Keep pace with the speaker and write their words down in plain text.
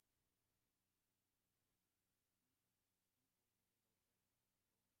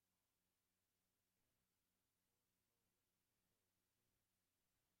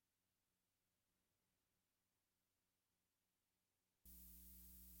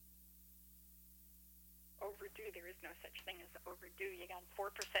overdue. There is no such thing as overdue. You got a 4%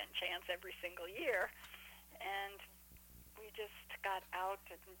 chance every single year. And we just got out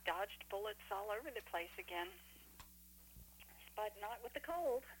and dodged bullets all over the place again. But not with the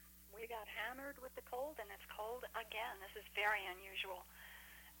cold. We got hammered with the cold, and it's cold again. This is very unusual.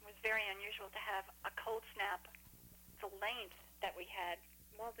 It was very unusual to have a cold snap the length that we had.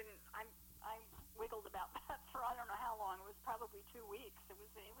 Walden, I wiggled about that for I don't know how long. It was probably 2 weeks. It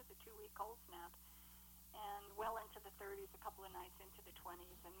was a 2-week cold snap, and well into the 30s, a couple of nights into the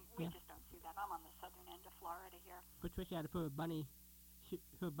 20s, and we just don't see that. I'm on the southern end of Florida here. Patricia had to put her bunny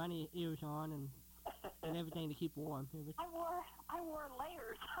ears on and everything to keep warm. I wore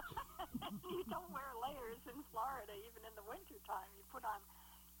layers. You don't wear layers in Florida, even in the wintertime. You put on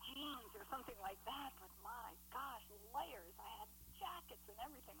jeans or something like that, but my gosh, layers. I had jackets and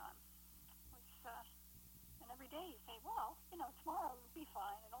everything on. And every day you say, well, tomorrow will be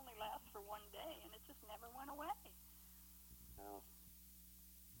fine. It only lasts for one day, and it just never went away. Oh.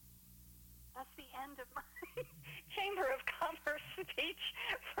 That's the end of my Chamber of Commerce speech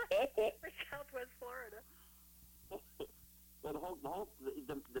for Southwest Florida. Well,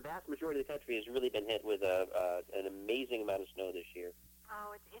 the vast majority of the country has really been hit with an amazing amount of snow this year.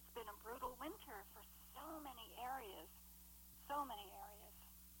 Oh, it's been a brutal winter for so many areas. So many areas.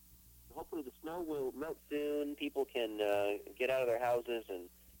 Hopefully the snow will melt soon. People can get out of their houses and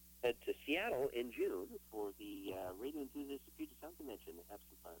head to Seattle in June for the Radio Enthusiasts of Puget Sound Convention and have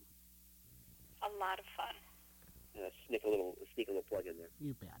some fun. A lot of fun. Sneak a little plug in there.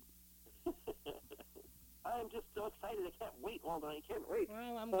 You bet. I'm just so excited. I can't wait, Walden. I can't wait.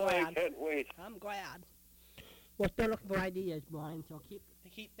 Well, I'm glad. I can't wait. I'm glad. We're still looking for ideas, Brian, so keep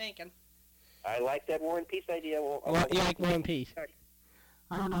thinking. I like that War and Peace idea. You like War and Peace?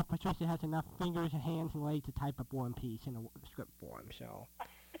 I don't know if Patricia has enough fingers and hands and legs to type up War and Peace in a script form, so.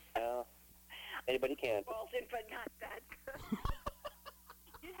 Anybody can. Walden, but not that good.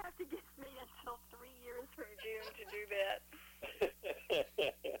 You'd have to give me until 3 years from June to do that.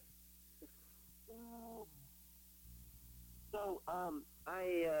 So,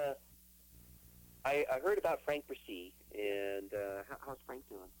 I heard about Frank Brissy, and how's Frank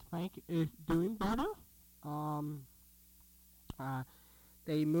doing? Frank is doing better.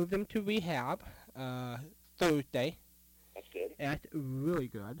 They moved him to rehab Thursday. That's good. That's really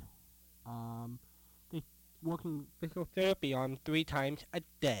good. They're working physical therapy on 3 times a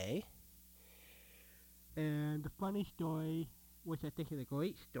day. And the funny story, which I think is a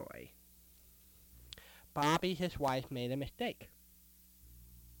great story, Bobby, his wife, made a mistake.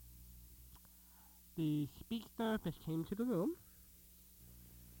 The speech therapist came to the room,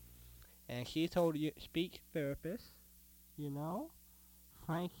 and she told the speech therapist,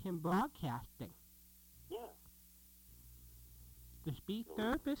 Frank him broadcasting. Yeah. The speech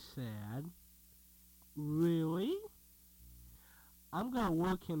therapist said, really? I'm going to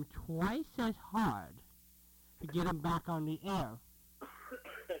work him twice as hard to get him back on the air.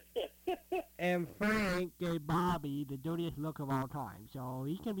 And Frank gave Bobby the dirtiest look of all time, so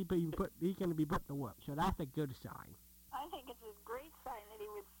he's going to be put to work. So that's a good sign. I think it's a great sign that he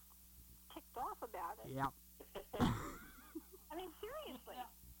was ticked off about it. Yep. I mean, seriously.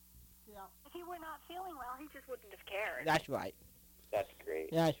 Yeah. If he were not feeling well, he just wouldn't have cared. That's right. That's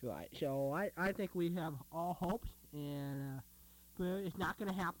great. That's right. So I think we have all hopes, and it's not going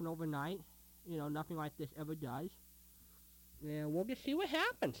to happen overnight. Nothing like this ever does. And we'll just see what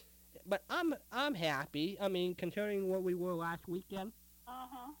happens. But I'm happy. I mean, considering what we were last weekend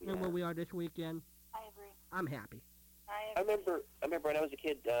and where we are this weekend, I agree. I'm happy. I remember when I was a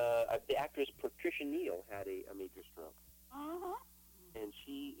kid, the actress Patricia Neal had a major stroke. And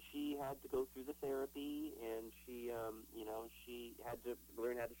she had to go through the therapy, and she had to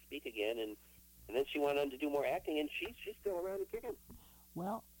learn how to speak again, and then she went on to do more acting, and she's still around and kicking.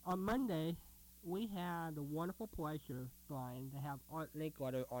 Well, on Monday, we had the wonderful pleasure, Brian, to have Art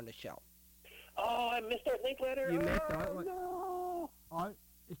Linkletter on the show. Oh, I missed Art Linkletter. You missed Art. No. Art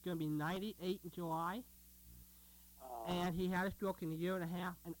is going to be 98 in July, and he had a stroke in a year and a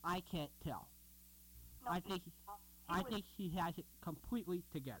half, and I can't tell. No, I think he has it completely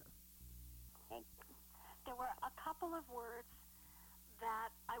together. There were a couple of words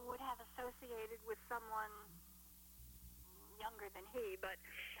that I would have associated with someone younger than he, but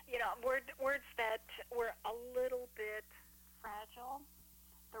words that were a little bit fragile.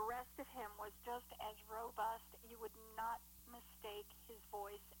 The rest of him was just as robust. You would not mistake his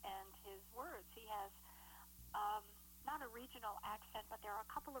voice and his words. He has not a regional accent, but there are a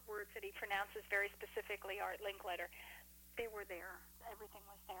couple of words that he pronounces very specifically, Art Linkletter. They were there. Everything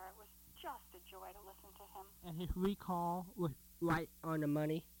was there. It was just a joy to listen to him. And his recall was right on the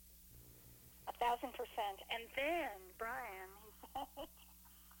money. And then Brian, he said,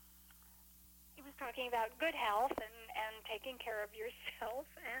 he was talking about good health and taking care of yourself,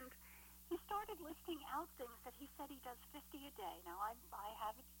 and he started listing out things that he said he does 50 a day. Now, I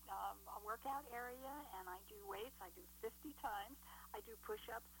have a workout area, and I do weights. I do 50 times. I do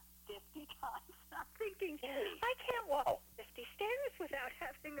push-ups 50 times. I'm thinking, I can't walk 50 stairs without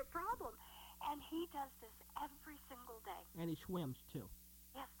having a problem. And he does this every single day. And he swims, too.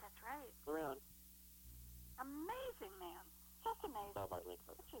 Yes, that's right. Around. Amazing, man. Just amazing.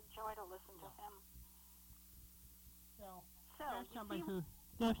 Such a joy to listen to him. So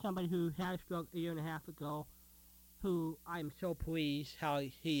There's somebody who had a stroke a year and a half ago, who I'm so pleased how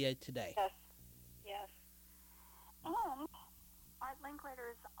he is today. Yes, yes. And Art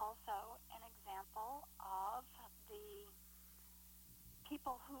Linklater is also an example of the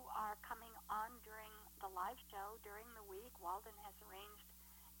people who are coming on during the live show during the week. Walden has arranged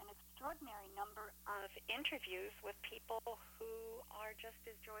an extraordinary number of interviews with people who are just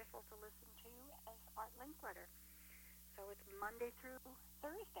as joyful to listen to as Art Linklater. So it's Monday through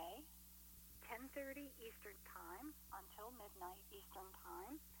Thursday, 10:30 Eastern Time until midnight Eastern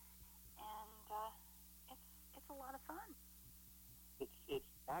Time, and it's a lot of fun.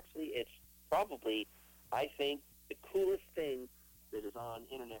 It's probably, I think, the coolest thing that is on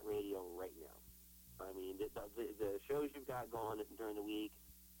internet radio right now. I mean, the shows you've got going during the week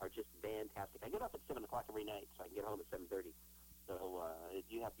are just fantastic. I get up at 7 o'clock every night, so I can get home at 7:30. So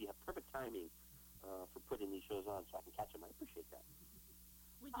you have perfect timing for putting these shows on, so I can catch them. I appreciate that.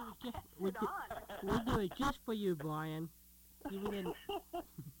 We do it just for you, Brian. But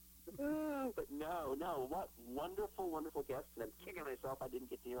no, what wonderful, wonderful guests. And I'm kicking myself I didn't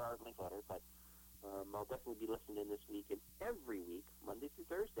get to hear Art Linklater, but I'll definitely be listening in this week and every week, Monday through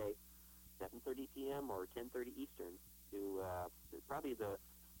Thursday, 7:30 p.m. or 10:30 Eastern, to probably the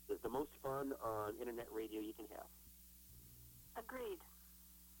most fun on internet radio you can have. Agreed.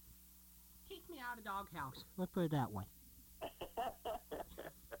 Keep me out of the doghouse. Let's put it that way.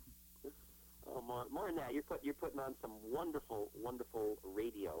 Oh, more than that, you're putting on some wonderful, wonderful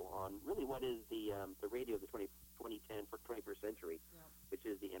radio on really what is the radio of the 2010 for 21st century, which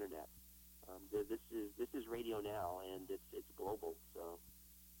is the internet. This is radio now, and it's global. So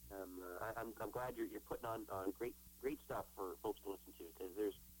I'm glad you're putting on great stuff for folks to listen to, because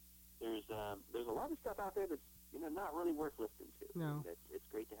there's a lot of stuff out there that's not really worth listening to. No. It's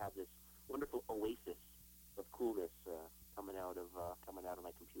great to have this wonderful oasis of coolness coming out of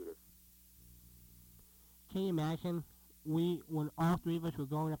my computer. Can you imagine, when all three of us were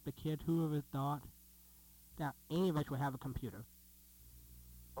growing up the kids, who ever thought that any of us would have a computer?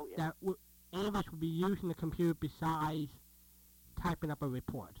 Oh, yeah. That any of us would be using the computer besides typing up a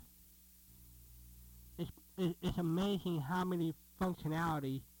report. It's amazing how many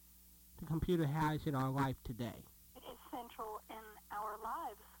functionality the computer has in our life today. It is central in our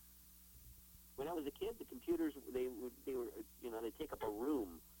lives. When I was a kid, the computers they take up a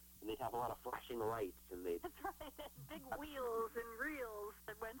room, and they'd have a lot of flashing lights, and they'd... That's right, big wheels and reels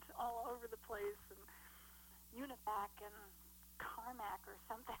that went all over the place, and Univac and Carmack or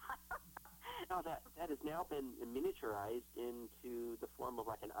something. No, that has now been miniaturized into the form of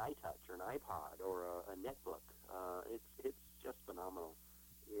like an iTouch or an iPod or a netbook. It's just phenomenal.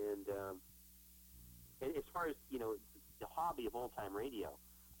 And as far as, the hobby of old-time radio,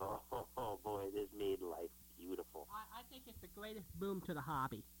 oh boy, it has made life beautiful. I think it's the greatest boom to the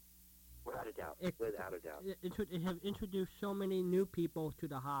hobby. Without a doubt. Without a doubt. It has introduced so many new people to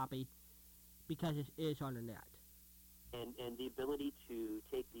the hobby because it is on the net. And the ability to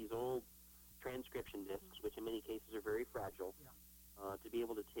take these old transcription discs, which in many cases are very fragile, to be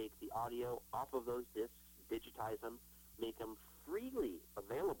able to take the audio off of those discs, digitize them, make them freely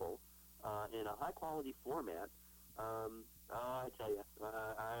available in a high-quality format. I tell you,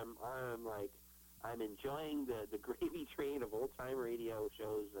 I'm enjoying the gravy train of old-time radio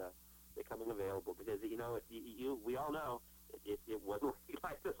shows becoming available, because we all know it wasn't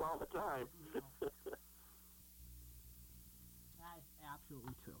like this all the time. That is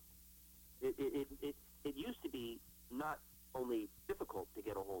absolutely true. It used to be not only difficult to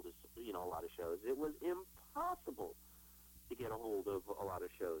get a hold of a lot of shows, it was impossible to get a hold of a lot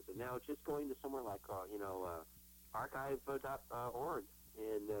of shows. And now just going to somewhere like archive.org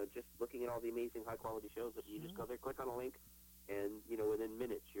and just looking at all the amazing high quality shows that you just go there, click on a link, and within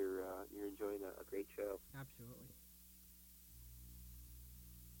minutes you're enjoying a great show. Absolutely.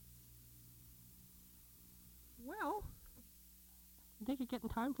 Well, I think you're getting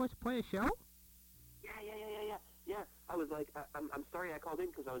time for us to play a show. Yeah. I was like, I'm sorry I called in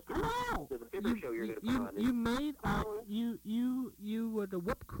because I was No, there's a Fibber show you're going to put on. You made you were the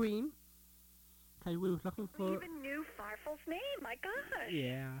whipped cream because we was looking We for. even knew Farfel's name. My gosh.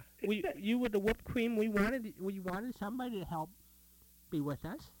 Yeah, you were the whipped cream. We wanted somebody to help be with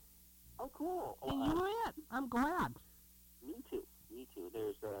us, Oh, cool. and you were it. I'm glad. Me too. Me too.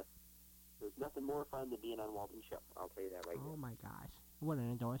 There's nothing more fun than being on Walden's show. I'll tell you that right Oh now. my gosh, what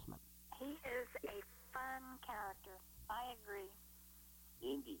an endorsement. He is a fun character. I agree.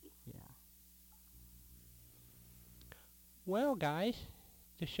 Indeed. Yeah. Well, guys,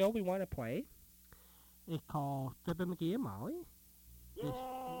 the show we want to play is called Fibber McGee and Molly. Yay! Yay!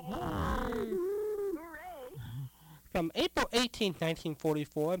 Hooray! From April 18th,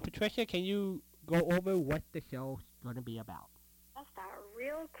 1944. And Patricia, can you go over what the show's going to be about? Just a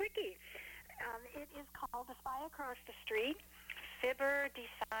real quickie. It is called The Spy Across the Street. Fibber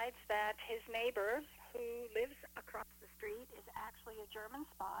decides that his neighbor, who lives across the street, is actually a German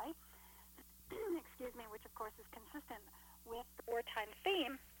spy. Excuse me, which of course is consistent with the wartime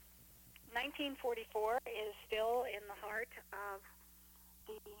theme. 1944 is still in the heart of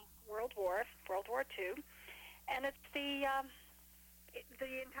the World War II, and it's the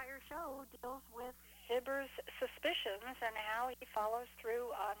entire show deals with Fibber's suspicions and how he follows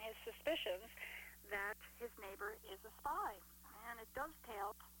through on his suspicions that his neighbor is a spy. And it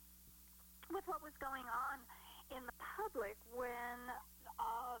dovetails with what was going on in the public when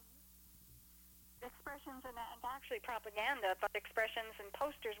expressions and actually propaganda, but expressions and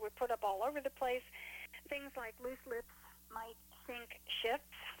posters were put up all over the place. Things like loose lips might sink ships.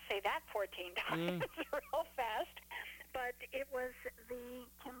 Say that 14 times real fast. But it was the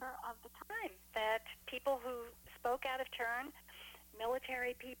timber of the time that people who spoke out of turn,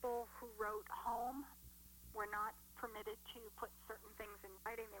 military people who wrote home, were not permitted to put certain things in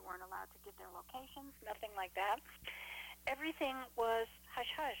writing. They weren't allowed to give their locations, nothing like that. Everything was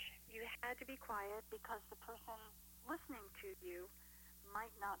hush-hush. You had to be quiet because the person listening to you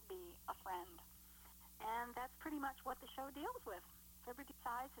might not be a friend. And that's pretty much what the show deals with. Fibber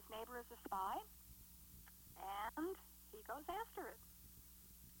decides his neighbor is a spy, and he goes after it.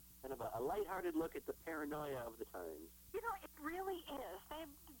 Kind of a lighthearted look at the paranoia of the times. You know, it really is.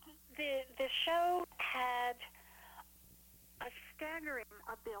 The show had a staggering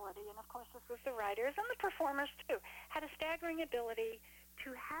ability, and of course this was the writers and the performers too, had a staggering ability to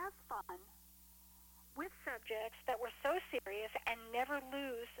have fun with subjects that were so serious and never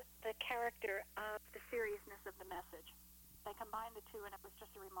lose the character of the seriousness of the message. They combined the two, and it was just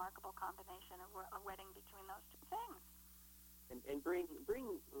a remarkable combination, a wedding between those two things. And bring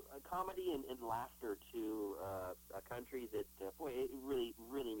comedy and laughter to a country that, boy, it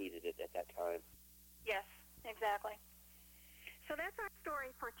really needed it at that time. Yes, exactly. So that's our story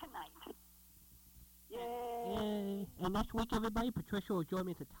for tonight. Yay! Yay. And next week, everybody, Patricia will join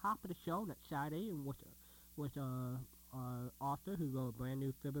me at the top of the show next Saturday and with author who wrote a brand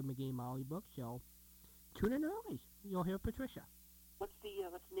new Fibber McGee and Molly book. So tune in early. You'll hear Patricia. What's the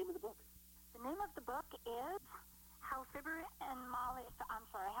name of the book? The name of the book is How Fibber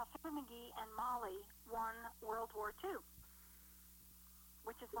McGee and Molly won World War II,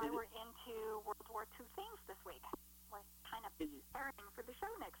 which is why we're into World War II themes this week. We're kind of preparing for the show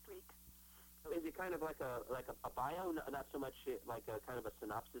next week. Is it kind of like a bio, not so much like a kind of a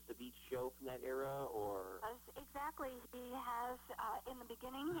synopsis of each show from that era, or? Exactly. He has, in the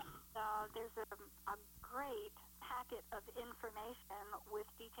beginning, there's a great packet of information with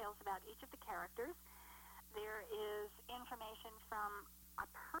details about each of the characters. There is information from a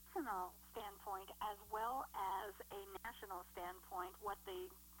personal standpoint as well as a national standpoint, what the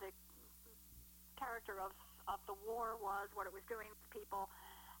character of the war was, what it was doing to people,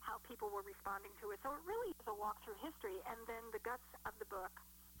 how people were responding to it. So it really is a walk through history. And then the guts of the book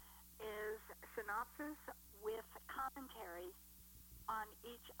is synopsis with commentary on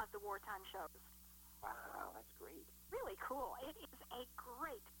each of the wartime shows. Wow, that's great. Really cool. It is a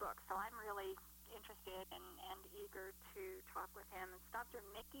great book, so I'm really interested and eager to talk with him. It's Dr.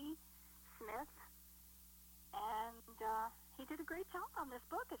 Mickey Smith, and he did a great job on this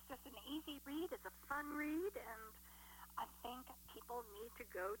book. It's just an easy read. It's a fun read, and I think people need to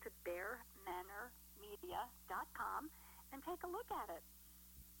go to bearmanormedia.com and take a look at it.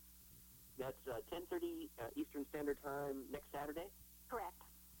 That's 10:30 Eastern Standard Time next Saturday? Correct.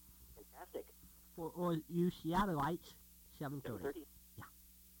 Fantastic. Or use Seattleites, 7:30. 7:30? Yeah.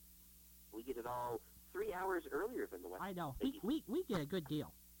 We get it all 3 hours earlier than the West. I know. We get a good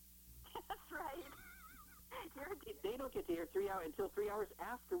deal. That's right. They don't get to hear 3 hours until 3 hours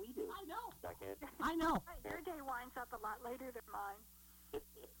after we do. I know. Second. I know. Your day winds up a lot later than mine. It's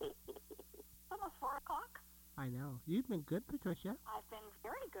almost 4 o'clock. I know. You've been good, Patricia. I've been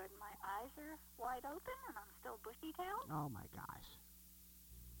very good. My eyes are wide open, and I'm still bushy-tailed. Oh, my gosh.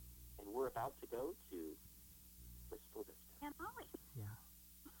 And we're about about to go to Wistful Vista. And Molly. Yeah.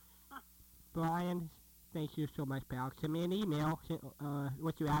 Brian, thank you so much, pal. Send me an email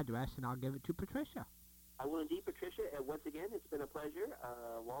with your address, and I'll give it to Patricia. I will indeed, Patricia. And once again, it's been a pleasure.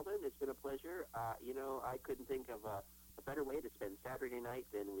 Walden, it's been a pleasure. I couldn't think of a better way to spend Saturday night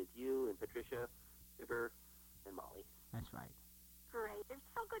than with you and Patricia, Fibber, and Molly. That's right. Great. It's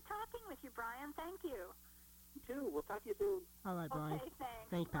so good talking with you, Brian. Thank you. You too. We'll talk to you soon. All right, Brian. Okay, thanks.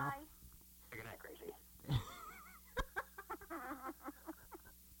 Thanks, pal. Bye. Good night, Crazy.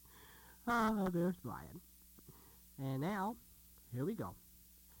 Oh, there's Brian. And now, here we go.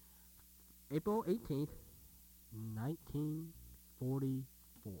 April 18th,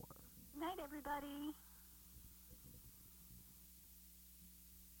 1944. Good night, everybody.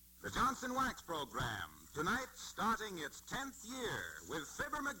 The Johnson Wax Program, tonight starting its 10th year with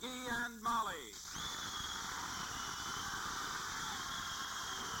Fibber McGee and Molly.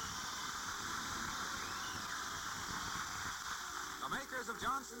 The makers of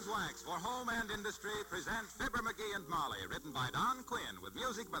Johnson's Wax for home and industry present Fibber McGee and Molly, written by Don Quinn with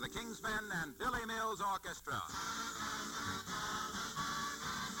music by the King's Men and Billy Mills Orchestra.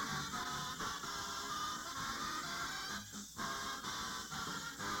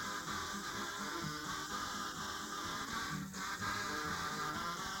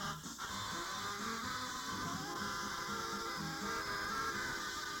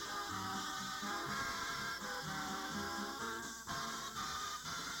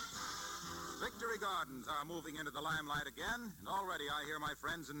 Victory Gardens are moving into the limelight again, and already I hear my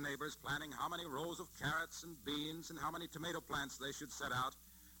friends and neighbors planning how many rows of carrots and beans and how many tomato plants they should set out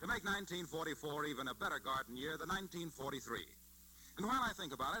to make 1944 even a better garden year than 1943. And while I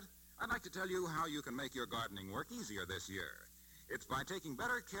think about it, I'd like to tell you how you can make your gardening work easier this year. It's by taking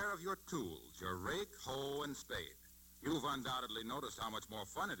better care of your tools, your rake, hoe, and spade. You've undoubtedly noticed how much more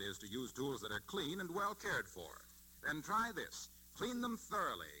fun it is to use tools that are clean and well cared for. Then try this. Clean them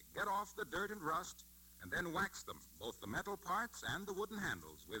thoroughly, get off the dirt and rust, and then wax them, both the metal parts and the wooden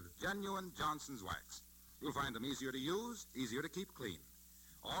handles, with genuine Johnson's Wax. You'll find them easier to use, easier to keep clean.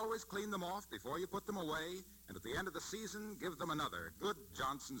 Always clean them off before you put them away, and at the end of the season, give them another good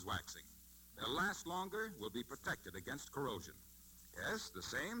Johnson's waxing. They'll last longer, will be protected against corrosion. Yes, the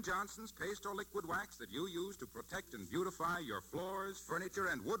same Johnson's paste or liquid wax that you use to protect and beautify your floors, furniture,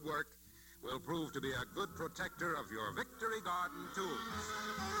 and woodwork will prove to be a good protector of your Victory Garden tools.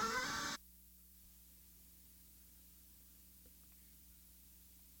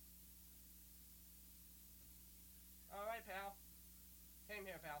 All right, pal. Same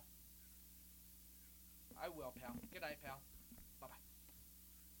here, pal. I will, pal. Good night, pal. Bye-bye.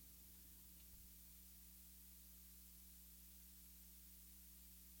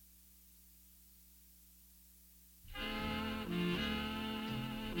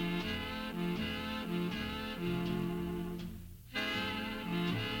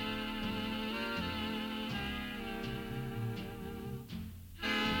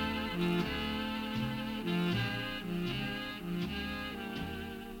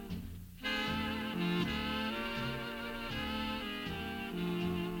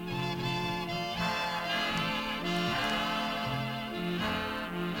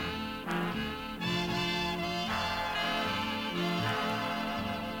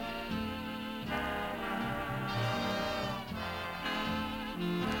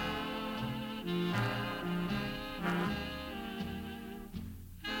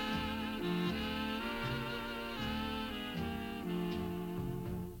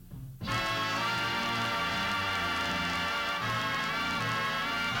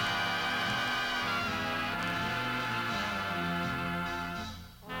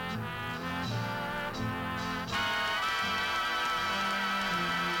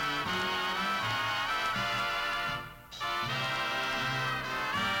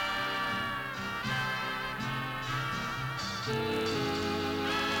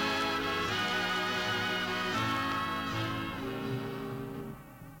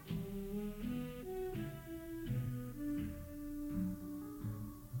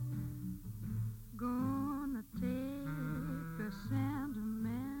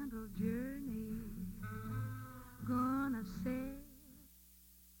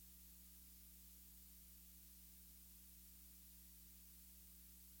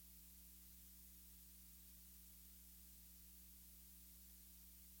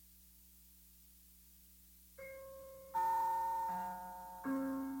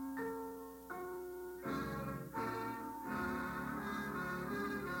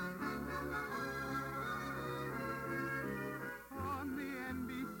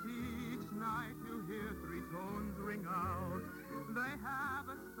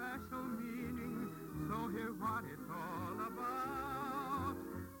 what it's all about.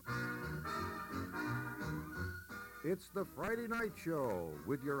 It's the Friday Night Show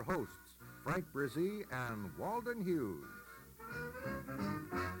with your hosts, Frank Brzee and Walden Hughes.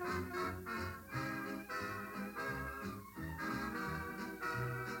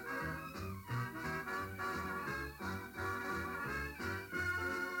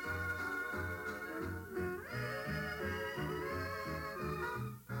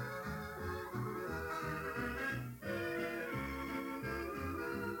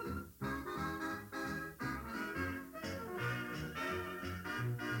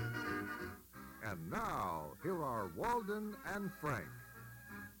 And now, here are Walden and Frank.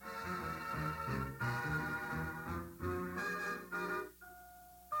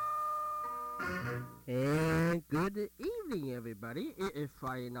 And good evening, everybody. It is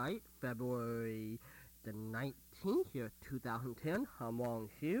Friday night, February the 19th, year 2010. I'm Walden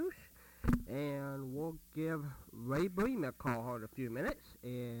Hughes, and we'll give Ray Bream a call in a few minutes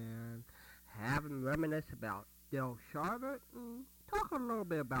and have him reminisce about Del Sharbutt and talk a little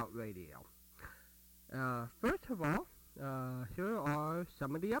bit about radio. First of all, here are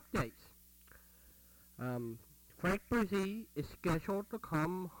some of the updates. Frank Brzee is scheduled to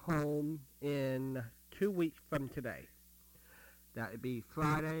come home in 2 weeks from today. That would be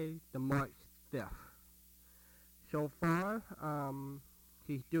Friday, the March 5th. So far,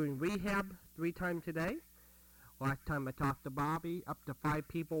 he's doing rehab 3 times a day. Last time I talked to Bobby, up to 5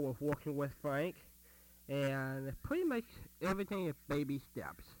 people were working with Frank, and pretty much everything is baby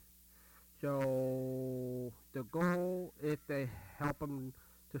steps. So the goal is to help him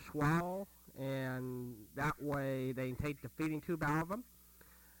to swallow, and that way they can take the feeding tube out of him.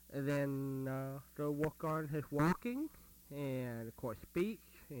 And then they'll work on his walking and, of course, speech,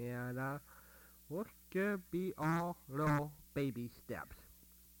 and we'll just be all little baby steps.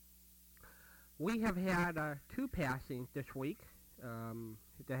 We have had 2 passings this week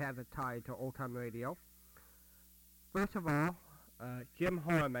that have a tie to old time radio. First of all, Jim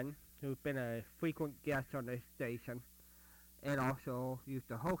Harmon, who's been a frequent guest on this station and also used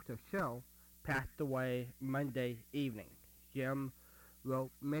to host a show, passed away Monday evening. Jim wrote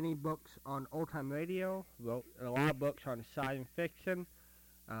many books on old-time radio, wrote a lot of books on science fiction,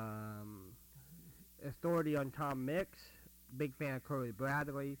 authority on Tom Mix, big fan of Curly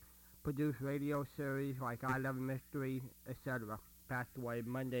Bradley, produced radio series like I Love Mystery, etc. Passed away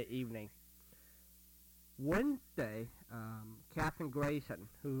Monday evening. Wednesday, Catherine Grayson,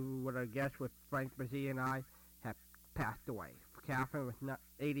 who was a guest with Frank Brzee and I, had passed away. Catherine was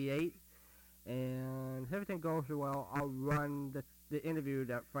 88, and if everything goes well, I'll run the interview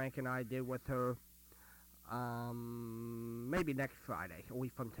that Frank and I did with her maybe next Friday, a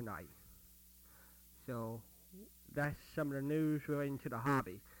week from tonight. So that's some of the news relating to the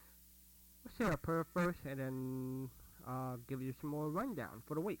hobby. Let's say our prayer first, and then I'll give you some more rundown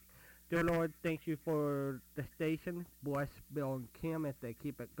for the week. Dear Lord, thank you for the station. Bless Bill and Kim as they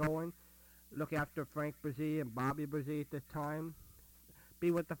keep it going. Look after Frank Brzee and Bobby Brzee at this time.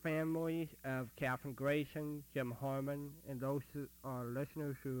 Be with the families of Catherine Grayson, Jim Harmon, and those who are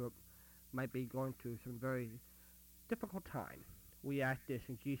listeners who might be going through some very difficult time. We ask this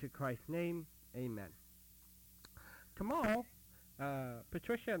in Jesus Christ's name. Amen. Tomorrow,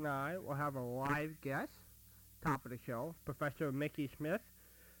 Patricia and I will have a live guest, top of the show, Professor Mickey Smith,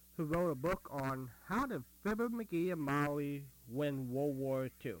 who wrote a book on how did Fibber McGee and Molly win World War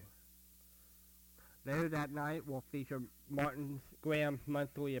II. Later that night, we'll feature Martin Graham's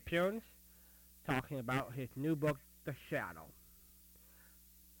monthly appearance, talking about his new book, The Shadow.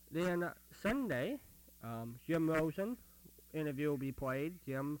 Then Sunday, Jim Rosen interview will be played.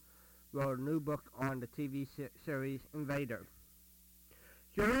 Jim wrote a new book on the TV series Invader.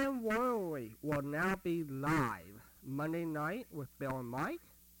 Joanne Worley will now be live Monday night with Bill and Mike.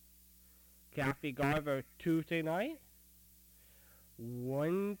 Kathy Garver Tuesday night.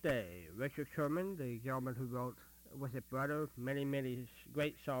 Wednesday, Richard Sherman, the gentleman who wrote With His Brother, many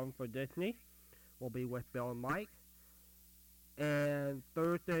great songs for Disney, will be with Bill and Mike. And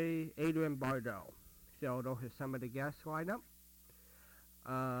Thursday, Adrian Bardot. So those are some of the guests lined up.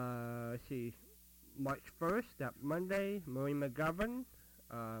 Let's see, March 1st, that Monday, Maureen McGovern.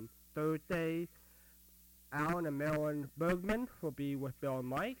 Thursday, Alan and Marilyn Bergman will be with Bill and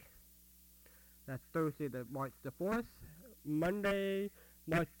Mike. That's Thursday, March the 4th. Monday,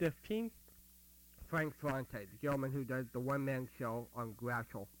 March 15th, Frank Fronte, the gentleman who does the one-man show on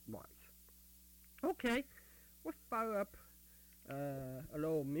Groucho Marx. Okay, let's fire up a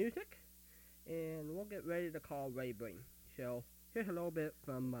little music, and we'll get ready to call Ray Bream. So here's a little bit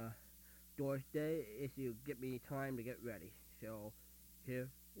from Doris Day, if you give me time to get ready. So here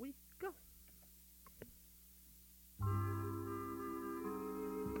we go.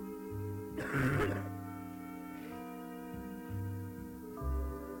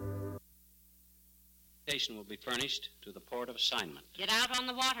 transportation will be furnished to the port of assignment. Get out on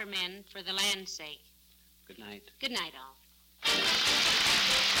the water, men, for the land's sake. Good night. Good night, all.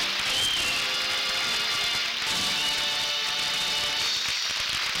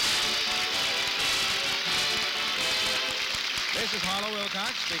 This is Harlow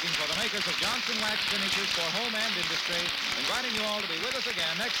Wilcox speaking for the makers of Johnson Wax Finishes for Home and Industry, inviting you all to be with us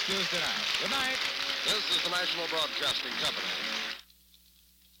again next Tuesday night. Good night. This is the National Broadcasting Company.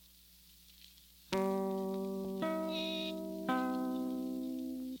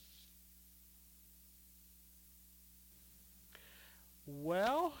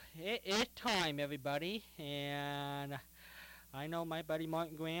 Well, it's time, everybody, and I know my buddy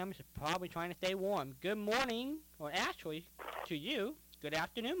Martin Graham is probably trying to stay warm. Good morning, or actually, to you, good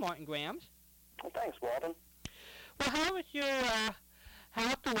afternoon, Martin Grahams. Well, thanks, Walden. Well,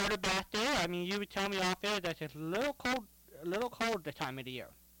 how's the weather back there? I mean, you would tell me off there that it's a little cold this time of the year.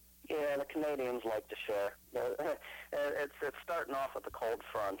 Yeah, the Canadians like to share. It's starting off with the cold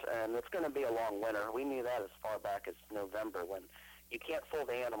front, and it's going to be a long winter. We knew that as far back as November, when you can't fool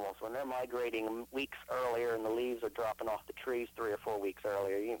the animals. When they're migrating weeks earlier and the leaves are dropping off the trees 3 or 4 weeks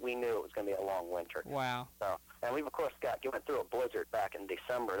earlier, we knew it was going to be a long winter. Wow. So, and we've, of course, went through a blizzard back in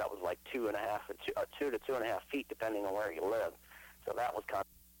December. That was like 2 to 2.5 feet, depending on where you live. So that was kind of...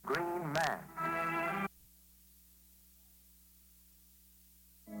 Green Man.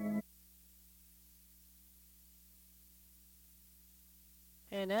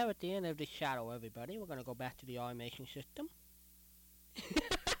 And now at the end of the shadow, everybody, we're going to go back to the automation system.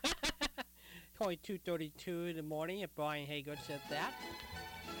 It's only 2:32 in the morning if Brian Haygood said that.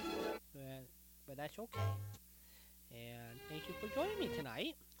 But that's okay. And thank you for joining me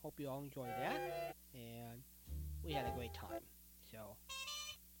tonight. Hope you all enjoyed that. And we had a great time. So,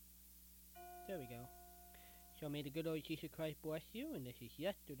 there we go. So may the good Lord Jesus Christ bless you. And this is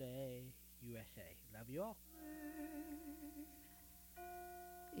Yesterday, USA. Love you all.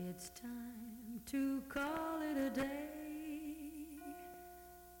 It's time to call it a day.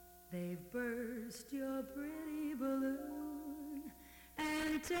 They've burst your pretty balloon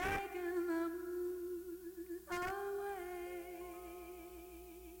and taken the moon away.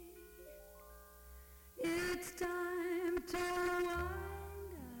 It's time to wind up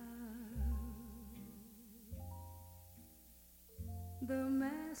the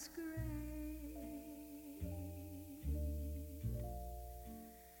masquerade.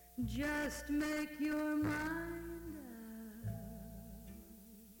 Just make your mind up.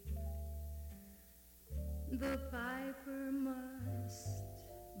 The piper must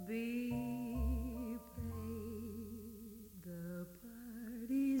be paid. The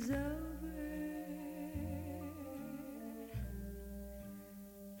party's over.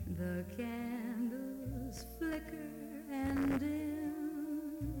 The candles flicker and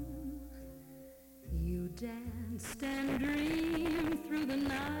dim. You danced and dreamed through the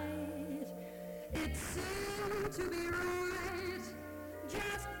night. It seemed to be right,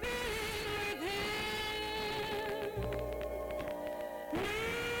 just being with him. We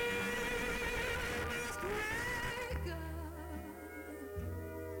must wake up.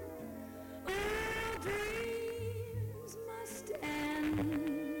 All dreams must end.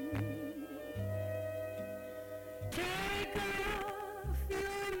 Take off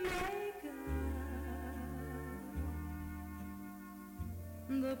your makeup.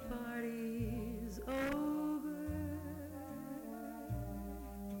 The party's over.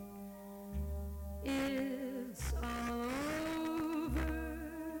 It's all over,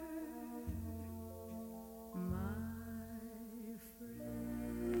 my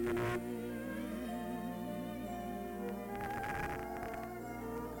friend.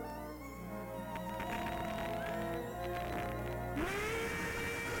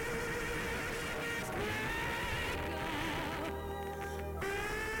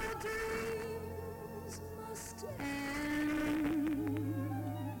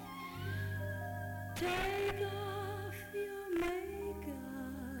 Take off your makeup.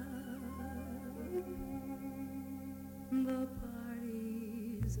 The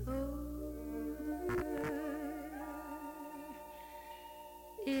party's over.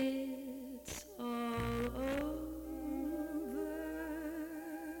 It's all over,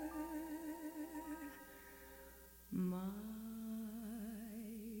 my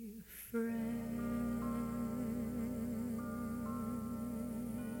friend.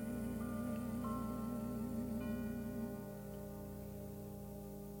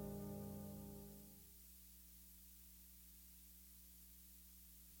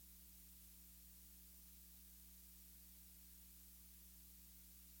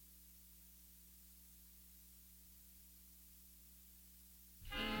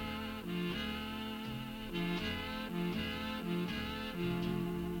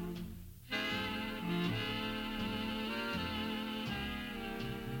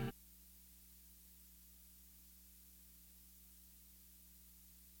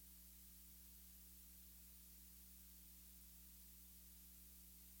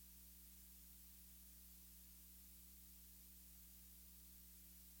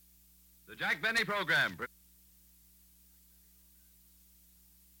 Jack Benny Program.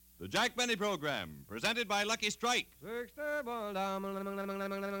 The Jack Benny Program, presented by Lucky Strike. Let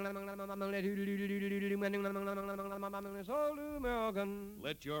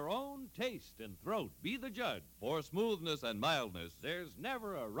your own taste and throat be the judge. For smoothness and mildness, there's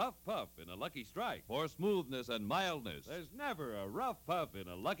never a rough puff in a Lucky Strike. For smoothness and mildness, there's never a rough puff in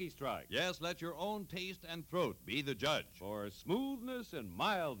a Lucky Strike. Yes, let your own taste and throat be the judge. For smoothness and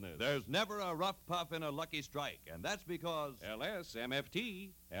mildness, there's never a rough puff in a Lucky Strike. And that's because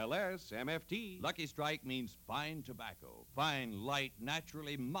LSMFT. LSMFT. Lucky Strike means fine tobacco. Fine, light,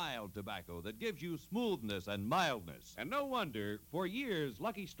 naturally mild tobacco that gives you smoothness and mildness. And no wonder, for years,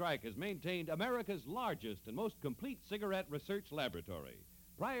 Lucky Strike has maintained America's largest and most complete cigarette research laboratory.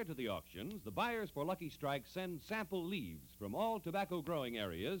 Prior to the auctions, the buyers for Lucky Strike send sample leaves from all tobacco-growing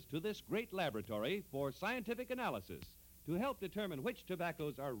areas to this great laboratory for scientific analysis to help determine which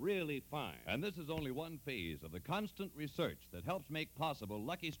tobaccos are really fine. And this is only one phase of the constant research that helps make possible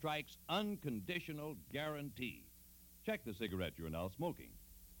Lucky Strike's unconditional guarantee. Check the cigarette you're now smoking.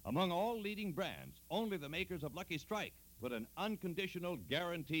 Among all leading brands, only the makers of Lucky Strike put an unconditional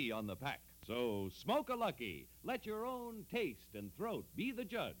guarantee on the pack. So smoke a Lucky. Let your own taste and throat be the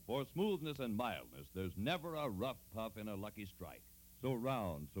judge. For smoothness and mildness, there's never a rough puff in a Lucky Strike. So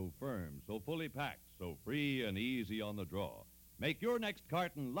round, so firm, so fully packed, so free and easy on the draw. Make your next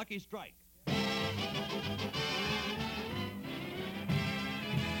carton Lucky Strike.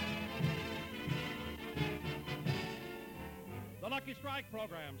 The Lucky Strike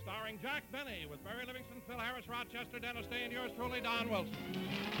program, starring Jack Benny, with Barry Livingston, Phil Harris, Rochester, Dennis Day, and yours truly, Don Wilson.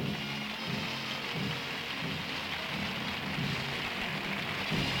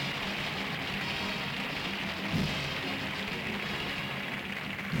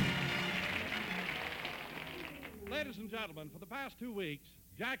 Ladies and gentlemen, for the past 2 weeks,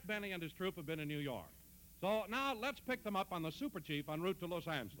 Jack Benny and his troupe have been in New York. So now let's pick them up on the Super Chief en route to Los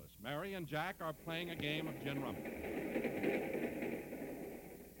Angeles. Mary and Jack are playing a game of gin rummy.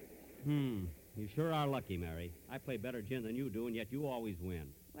 You sure are lucky, Mary. I play better gin than you do, and yet you always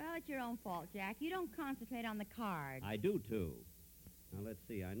win. Well, it's your own fault, Jack. You don't concentrate on the cards. I do, too. Now, let's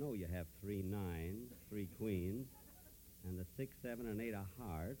see. I know you have 3 nines, 3 queens, and the 6, 7, and 8 of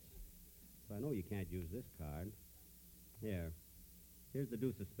hearts. So I know you can't use this card. Here. Here's the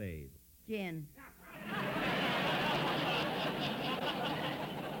deuce of spades. Gin.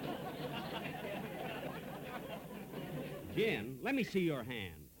 Gin? Let me see your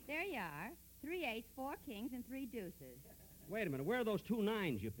hand. There you are. 3 8s, 4 kings, and 3 deuces. Wait a minute. Where are those 2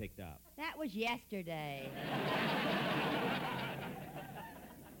 9s you picked up? That was yesterday.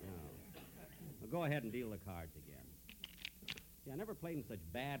 Well, go ahead and deal the cards again. See, I never played in such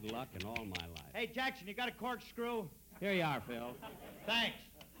bad luck in all my life. Hey, Jackson, you got a corkscrew? Here you are, Phil. Thanks.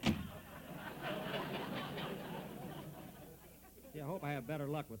 See, I hope I have better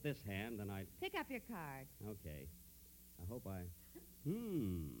luck with this hand than I... Pick up your card. Okay. I hope I...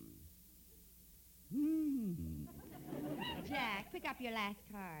 Jack, pick up your last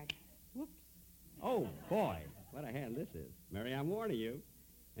card. Whoops. Oh, boy. What a hand this is. Mary, I'm warning you.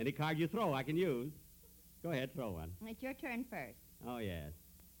 Any card you throw, I can use. Go ahead, throw one. It's your turn first. Oh, yes.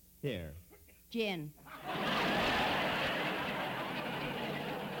 Here. Gin.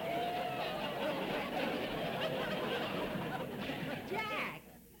 Jack,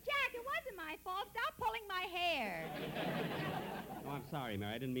 it wasn't my fault. Stop pulling my hair. Oh, I'm sorry,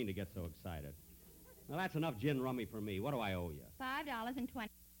 Mary. I didn't mean to get so excited. Well, that's enough gin rummy for me. What do I owe you? $5.20.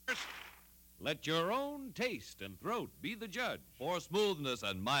 Let your own taste and throat be the judge. For smoothness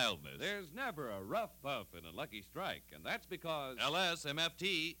and mildness, there's never a rough puff in a Lucky Strike. And that's because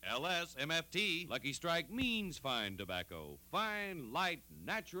LSMFT, Lucky Strike means fine tobacco. Fine, light,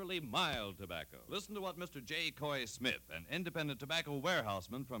 naturally mild tobacco. Listen to what Mr. J. Coy Smith, an independent tobacco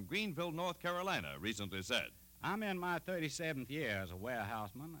warehouseman from Greenville, North Carolina, recently said. I'm in my 37th year as a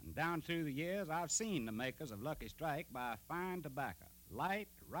warehouseman, and down through the years, I've seen the makers of Lucky Strike buy fine tobacco. Light,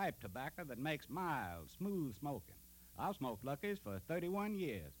 ripe tobacco that makes mild, smooth smoking. I've smoked Lucky's for 31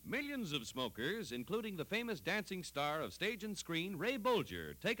 years. Millions of smokers, including the famous dancing star of stage and screen, Ray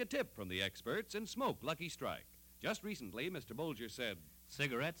Bolger, take a tip from the experts and smoke Lucky Strike. Just recently, Mr. Bolger said,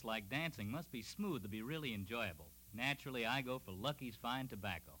 cigarettes, like dancing, must be smooth to be really enjoyable. Naturally, I go for Lucky's fine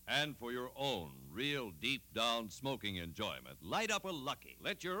tobacco. And for your own real deep-down smoking enjoyment, light up a Lucky.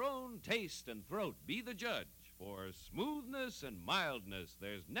 Let your own taste and throat be the judge. For smoothness and mildness,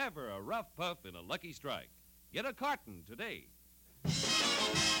 there's never a rough puff in a Lucky Strike. Get a carton today.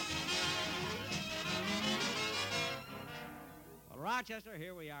 Well, Rochester,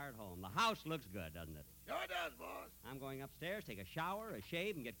 here we are at home. The house looks good, doesn't it? Sure does, boss. I'm going upstairs, take a shower, a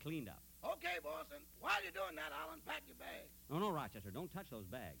shave, and get cleaned up. Okay, boss, and while you're doing that, I'll unpack your bags. No, Rochester, don't touch those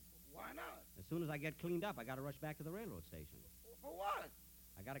bags. Why not? As soon as I get cleaned up, I got to rush back to the railroad station. For what?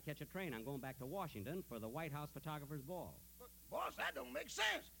 I got to catch a train. I'm going back to Washington for the White House Photographer's Ball. But, boss, that don't make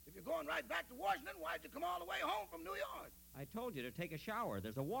sense. If you're going right back to Washington, why'd you come all the way home from New York? I told you to take a shower.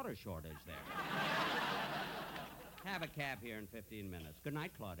 There's a water shortage there. Have a cab here in 15 minutes. Good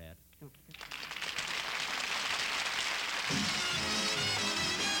night, Claudette.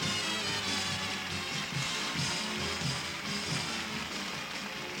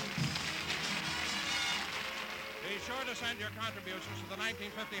 Be sure to send your contributions to the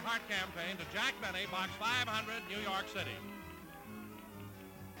 1950 Heart Campaign to Jack Benny, Box 500, New York City.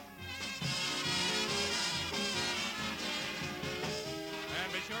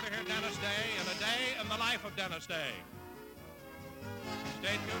 And be sure to hear Dennis Day in A Day in the Life of Dennis Day.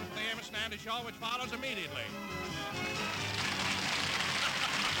 Stay tuned for the Amos and Andy Show, which follows immediately.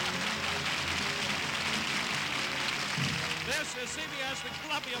 This is CBS, the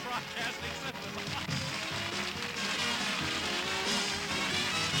Columbia Broadcasting System.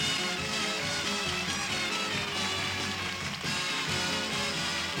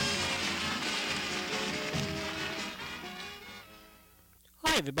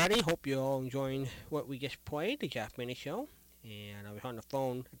 Hi, everybody. Hope you're all enjoying what we just played, the Jack Benny Show. And I was on the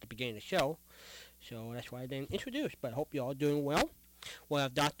phone at the beginning of the show, so that's why I didn't introduce. But I hope you're all doing well. We'll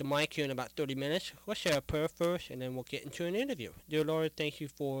have Dr. Mike here in about 30 minutes. Let's say a prayer first, and then we'll get into an interview. Dear Lord, thank you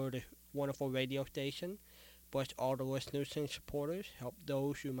for the wonderful radio station. Bless all the listeners and supporters. Help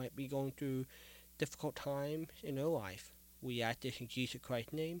those who might be going through difficult times in their life. We ask this in Jesus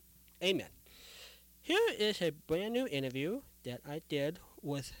Christ's name. Amen. Here is a brand new interview that I did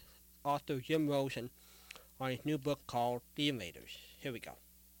with author Jim Rosen on his new book called The Invaders. Here we go.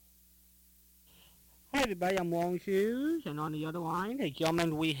 Hi everybody, I'm Walden Hughes, and on the other line, a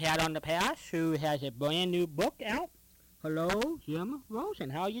gentleman we had on the past who has a brand new book out. Hello, Jim Rosen.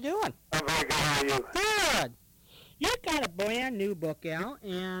 How are you doing? I'm very good. How are you? Good. You got a brand new book out,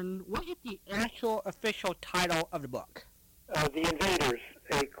 and what is the actual official title of the book? The Invaders,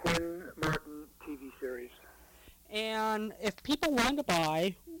 a Quinn Martin TV series. And if people want to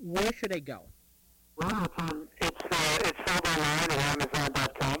buy, where should they go? Well, it's sold online at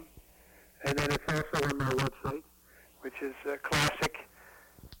Amazon.com, and then it's also on my website, which is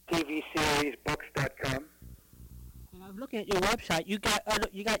classictvseriesbooks.com. And I was looking at your website. You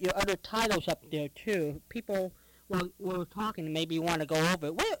got your other titles up there too. People were talking, maybe want to go over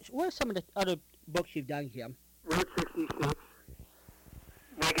it. What are some of the other books you've done, Jim? Route 66,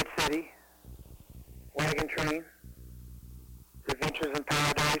 Naked City, Wagon Train, Adventures in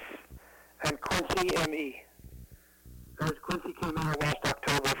Paradise, and Quincy M.E. Quincy came out last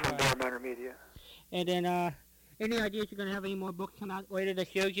October from Barometer Media. And then, any ideas you're going to have any more books come out later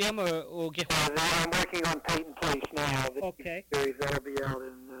this year, Jim, or just... I'm working on Peyton Place now. Okay. Series that'll be out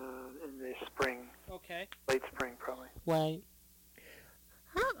in the spring. Okay. Late spring, probably. Right.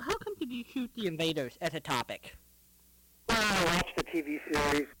 How come did you shoot The Invaders as a topic? Well, I watched the TV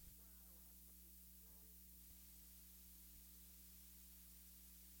series.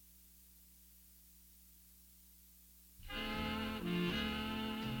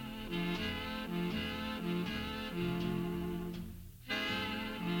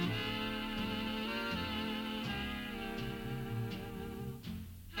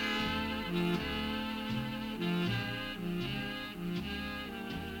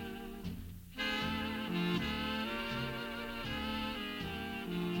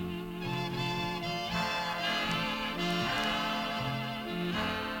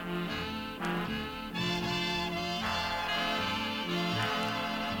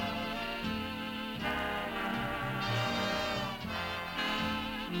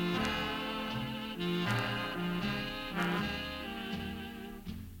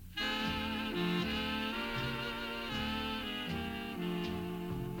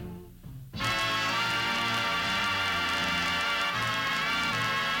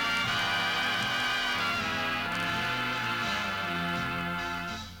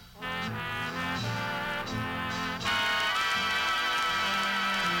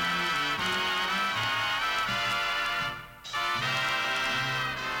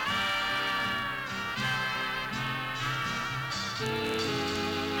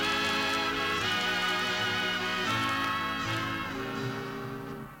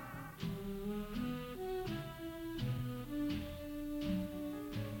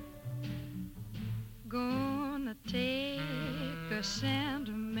 Gonna take a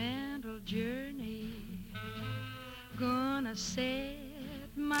sentimental journey. Gonna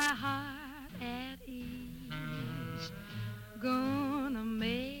set my heart at ease. Gonna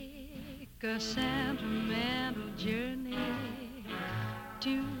make a sentimental journey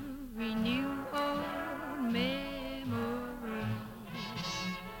to renew old memories.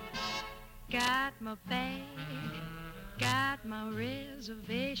 Got my bag, got my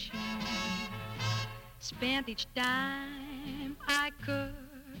reservation, spent each dime I could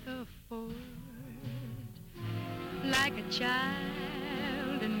afford, like a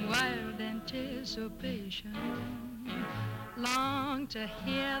child in wild anticipation, long to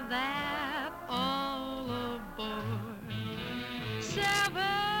hear that all aboard. 7,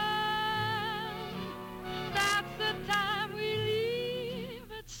 that's the time we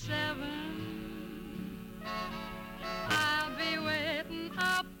leave at 7. I'll be waiting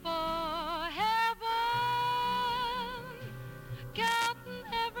up for heaven, counting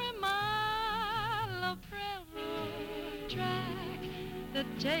every mile of railroad track that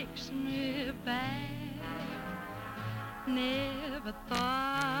takes me back. Never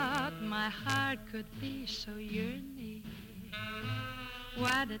thought my heart could be so yearning.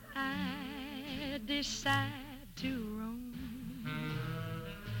 Why did I decide to roam?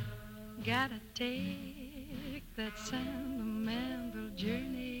 Gotta take that sentimental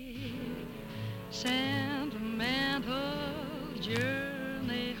journey, sentimental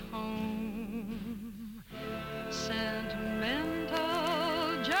journey home, sentimental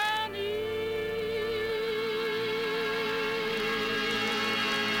journey.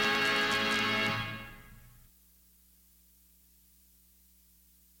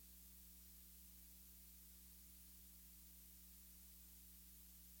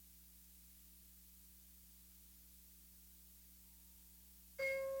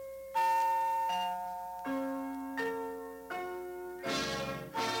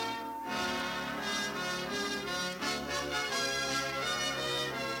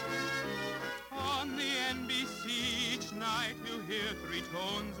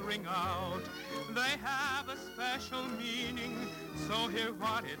 Ring out. They have a special meaning, so hear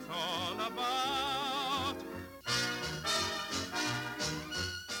what it's all about.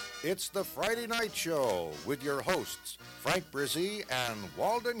 It's the Friday Night Show with your hosts, Frank Brizzi and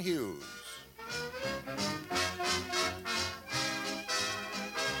Walden Hughes.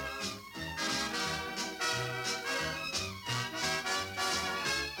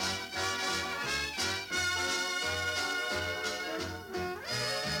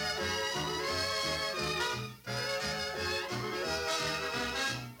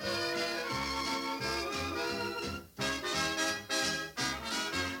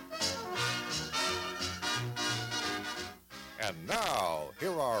 And now,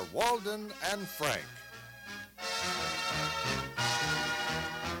 here are Walden and Frank.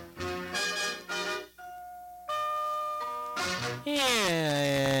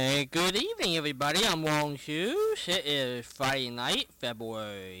 Hey, good evening, everybody. I'm Walden Hughes. It is Friday night,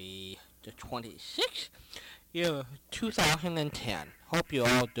 February the 26th, year 2010. Hope you're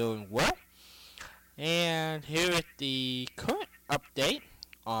all doing well. And here is the current update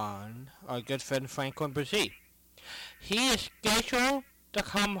on our good friend Franklin Brzee. He is scheduled to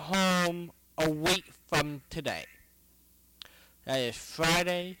come home a week from today. That is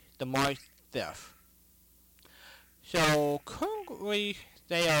Friday, the March 5th. So currently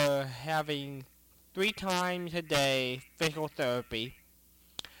they are having 3 times a day physical therapy,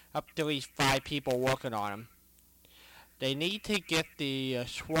 up to at least 5 people working on him. They need to get the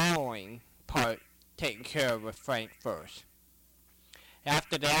swallowing part taken care of with Frank first.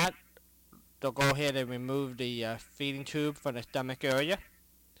 After that, they'll go ahead and remove the feeding tube from the stomach area.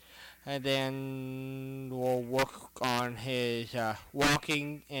 And then we'll work on his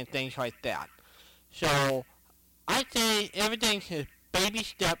walking and things like that. So I'd say everything's baby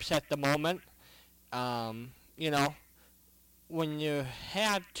steps at the moment. You know, when you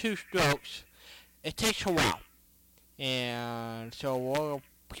have 2 strokes, it takes a while. And so we'll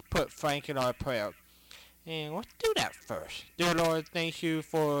put Frank in our prayer. And let's do that first. Dear Lord, thank you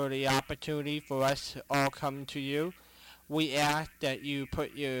for the opportunity for us all coming to you. We ask that you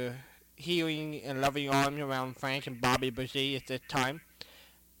put your healing and loving arms around Frank and Bobby Brzee at this time.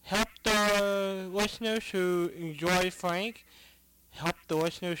 Help the listeners who enjoy Frank. Help the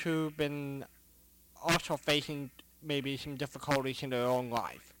listeners who've been also facing maybe some difficulties in their own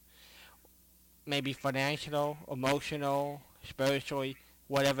life. Maybe financial, emotional, spiritually,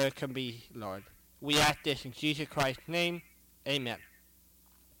 whatever it can be, Lord. We ask this in Jesus Christ's name. Amen.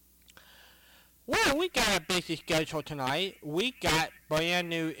 Well, we got a busy schedule tonight. We got brand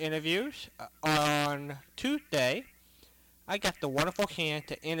new interviews on Tuesday. I got the wonderful chance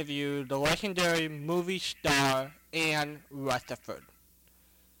to interview the legendary movie star Anne Rutherford.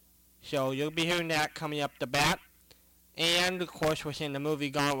 So you'll be hearing that coming up the bat. And, of course, was in the movie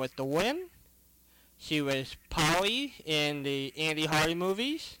Gone with the Wind. She was Polly in the Andy Hardy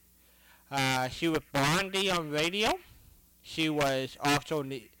movies. She was Blondie on radio. She was also in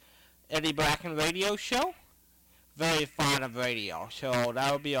the Eddie Blacken radio show. Very fond of radio. So that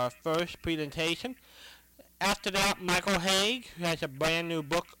will be our first presentation. After that, Michael Haig, who has a brand new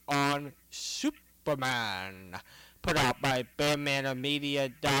book on Superman, put out by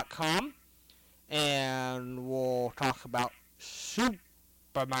BearManorMedia.com. And we'll talk about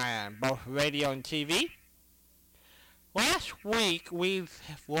Superman, both radio and TV. Last week, we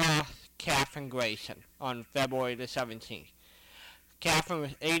lost Catherine Grayson on February the 17th. Catherine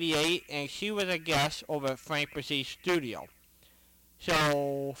was 88, and she was a guest over at Frank Brzez's studio.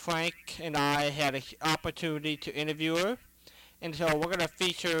 So Frank and I had an opportunity to interview her, and so we're going to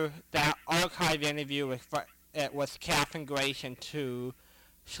feature that archive interview with Catherine Grayson to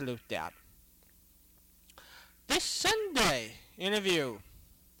salute that. This Sunday interview,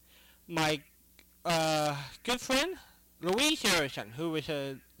 my good friend Louise Harrison, who was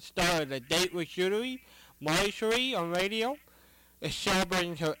a star of The Date with Marjorie on radio, is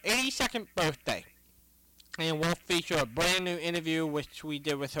celebrating her 82nd birthday. And we'll feature a brand new interview which we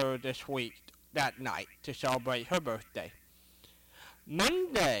did with her that night, to celebrate her birthday.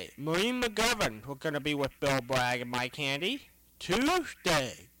 Monday, Maureen McGovern, we're going to be with Bill Bragg and Mike Handy.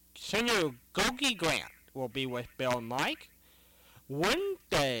 Tuesday, Senator Gogi Grant will be with Bill and Mike.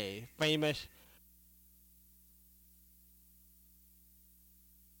 Wednesday, famous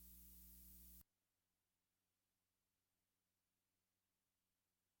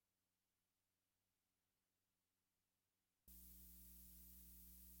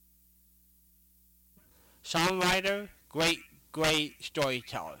songwriter, great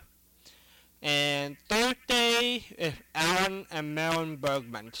storyteller. And Thursday is Alan and Marilyn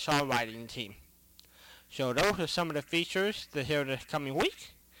Bergman songwriting team. So those are some of the features to hear this coming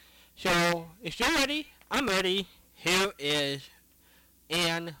week. So if you're ready, I'm ready. Here is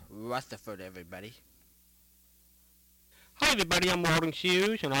Anne Rutherford, everybody. Hi, everybody. I'm Walden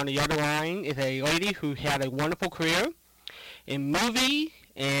Hughes, and on the other line is a lady who had a wonderful career in movie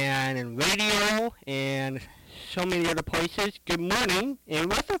and in radio and so many other places. Good morning, Anne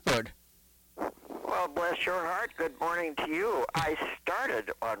Rutherford. Well, bless your heart. Good morning to you. I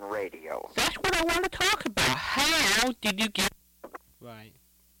started on radio. That's what I want to talk about. How did you get... Right.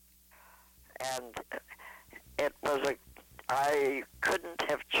 And it was I couldn't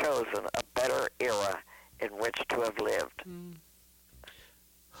have chosen a better era in which to have lived.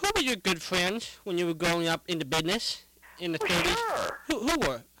 Who were your good friends when you were growing up in the business in the 30s? Sure.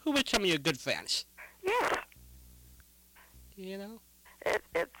 Who were some of your good friends? Yes. You know?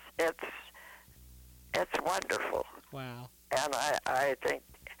 It's wonderful. Wow. And I think,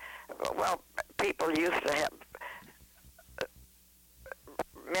 well, people used to have,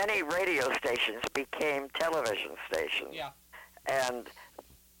 many radio stations became television stations. Yeah. And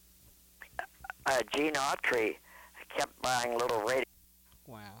Gene Autry kept buying little radio.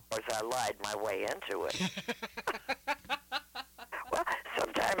 Wow. Of course, I lied my way into it. Well,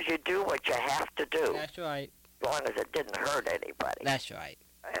 sometimes you do what you have to do. That's right. As long as it didn't hurt anybody. That's right.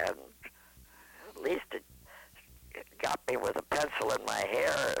 And at least it got me with a pencil in my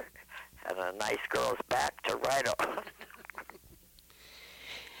hair and a nice girl's back to write on.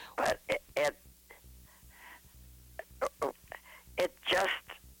 But it just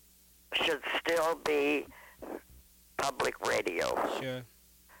should still be public radio. Sure.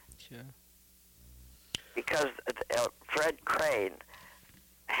 Because Fred Crane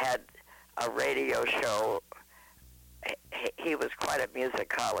had a radio show. He was quite a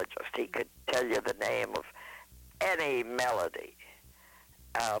musicologist. He could tell you the name of any melody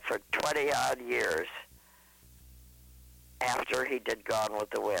for 20-odd years after he did Gone with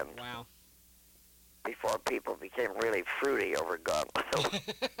the Wind. Wow. Before people became really fruity over Gone with the Wind.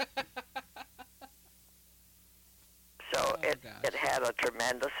 So it had a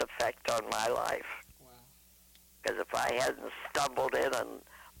tremendous effect on my life. Wow. Because if I hadn't stumbled in and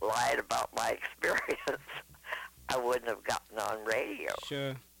lied about my experience, I wouldn't have gotten on radio. Sure.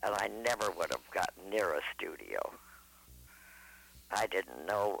 And I never would have gotten near a studio. I didn't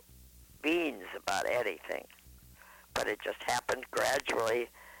know beans about anything. But it just happened gradually,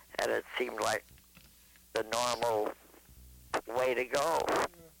 and it seemed like the normal way to go.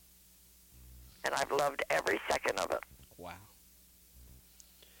 And I've loved every second of it. Wow.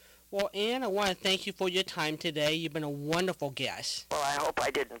 Well, Ann, I want to thank you for your time today. You've been a wonderful guest. Well, I hope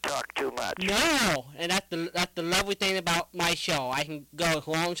I didn't talk too much. No, and that's the lovely thing about my show. I can go as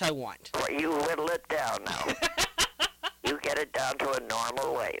long as I want. Well, you whittle it down now. You get it down to a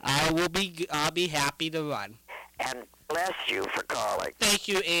normal weight. I'll be happy to run. And bless you for calling. Thank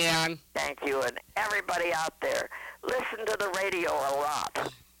you, Ann. Thank you, and everybody out there, listen to the radio a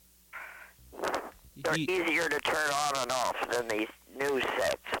lot. They're easier to turn on and off than these news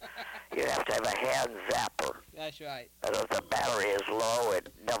sets. You have to have a hand zapper. That's right. And if the battery is low, it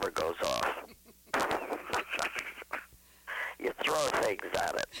never goes off. You throw things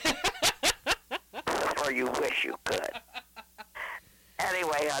at it. Or you wish you could.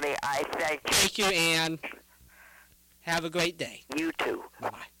 Anyway, honey, I thank you. Thank you, Ann. Have a great day. You too.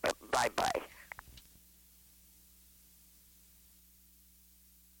 Bye-bye. Bye-bye.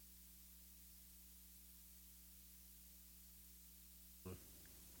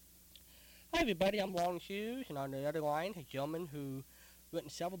 Hi, everybody. I'm Walden Hughes, and on the other line, a gentleman who written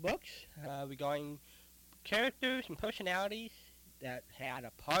several books regarding characters and personalities that had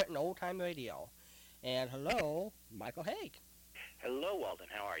a part in old-time radio. And hello, Michael Haig. Hello, Walden.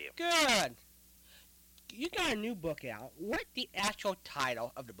 How are you? Good. You got a new book out. What's the actual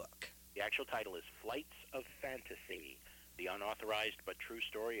title of the book? The actual title is Flights of Fantasy, the unauthorized but true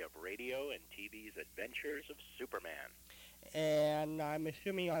story of radio and TV's adventures of Superman. And I'm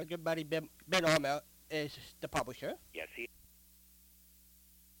assuming our good buddy Ben Ormer is the publisher. Yes, he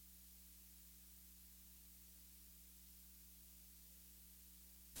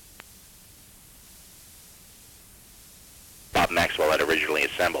Bob Maxwell had originally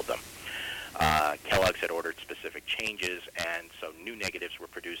assembled them. Kellogg's had ordered specific changes, and so new negatives were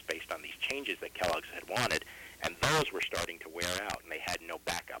produced based on these changes that Kellogg's had wanted, and those were starting to wear out, and they had no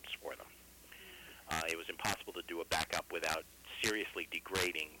backups for them. It was impossible to do a backup without seriously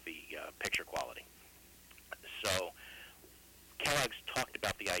degrading the picture quality. So Kellogg's talked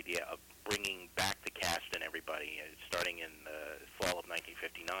about the idea of bringing back the cast and everybody, starting in the fall of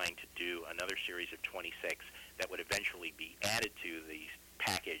 1959, to do another series of 26 that would eventually be added to the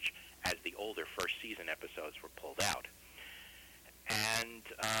package as the older first season episodes were pulled out. And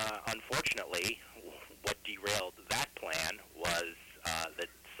unfortunately, what derailed that plan was the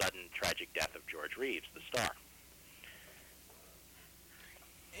sudden tragic death of George Reeves, the star.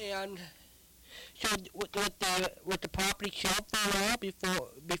 And so with the property shelved for a while before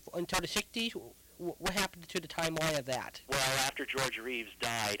until the 60s, what happened to the timeline of that? Well, after George Reeves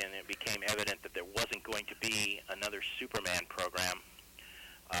died and it became evident that there wasn't going to be another Superman program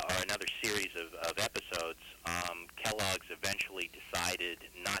or another series of episodes, Kellogg's eventually decided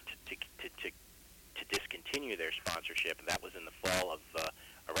not to discontinue their sponsorship, and that was in the fall of,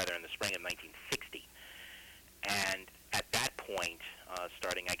 or rather in the spring of 1960. And at that point,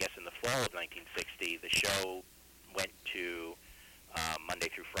 starting I guess in the fall of 1960, the show went to Monday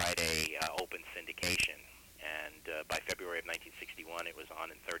through Friday open syndication. And by February of 1961, it was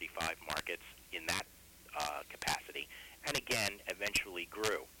on in 35 markets in that capacity, and again, eventually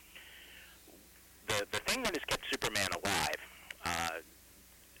grew. The thing that has kept Superman alive,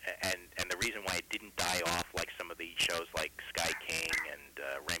 and the reason why it didn't die off like some of the shows like Sky King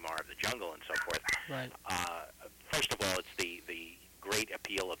and Raymar of the Jungle and so forth, right. First of all, it's the great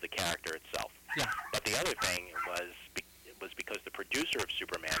appeal of the character itself. Yeah. But the other thing was because the producer of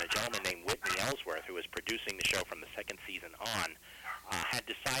Superman, a gentleman named Whitney Ellsworth, who was producing the show from the second season on, had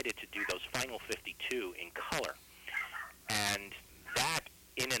decided to do those final 52 in color. And that,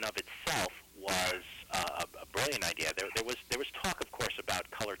 in and of itself, was a brilliant idea. There was talk, of course, about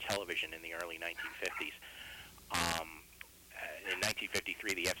color television in the early 1950s. In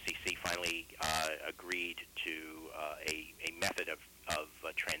 1953, the FCC finally agreed to a method of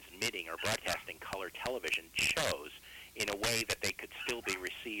transmitting or broadcasting color television shows in a way that they could still be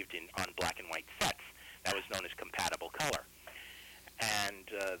received on black and white sets. That was known as compatible color. And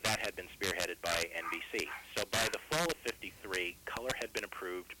that had been spearheaded by NBC. So by the fall of 53, color had been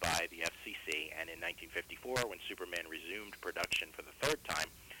approved by the FCC, and in 1954, when Superman resumed production for the third time,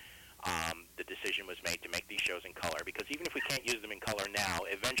 the decision was made to make these shows in color, because even if we can't use them in color now,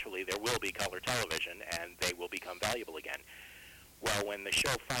 eventually there will be color television, and they will become valuable again. Well, when the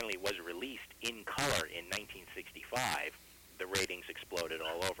show finally was released in color in 1965, the ratings exploded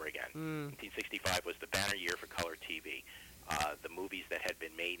all over again. 1965 was the banner year for color TV. The movies that had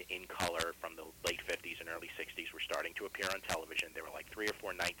been made in color from the late 50s and early 60s were starting to appear on television. There were like 3 or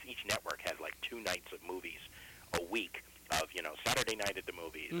 4 nights. Each network had like 2 nights of movies a week of, Saturday night at the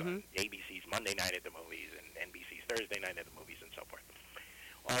movies, ABC's Monday night at the movies, and NBC's Thursday night at the movies, and so forth.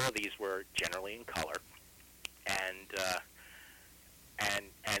 All of these were generally in color, and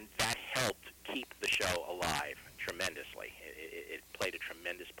that It played a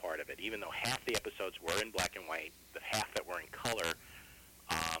tremendous part of it. Even though half the episodes were in black and white, the half that were in color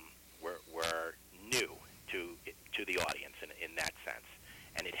were new to the audience in that sense,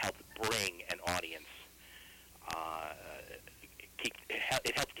 and it helped bring an audience.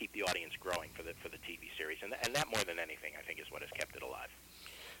 It helped keep the audience growing for the TV series, and that more than anything, I think, is what has kept it alive.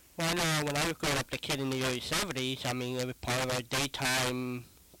 Well, I know when I was growing up, the kid in the early 70s, I mean, it was part of our daytime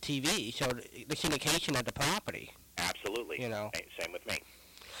TV, so the syndication of the property. Absolutely. You know. Same with me.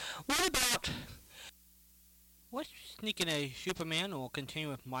 What about... What's sneaking a Superman, and we'll continue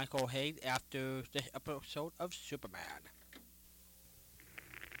with Michael Haig after this episode of Superman.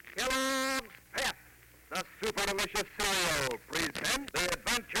 Kellogg's Pep, the super delicious cereal, presents The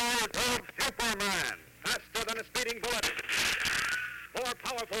Adventures of Superman. Faster than a speeding bullet. More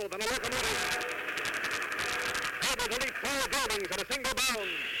powerful than a locomotive. Able to leap tall buildings at a single bound.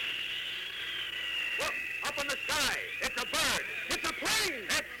 Look, up in the sky. It's a bird. It's a plane.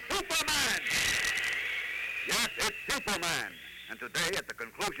 It's Superman. Yes, it's Superman. And today, at the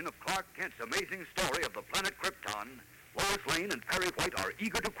conclusion of Clark Kent's amazing story of the planet Krypton, Lois Lane and Perry White are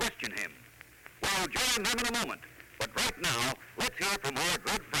eager to question him. We'll join them in a moment. But right now, let's hear from our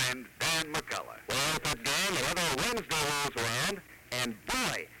good friend, Dan McCullough. Well, Pet Dan, another Wednesday rolls around, and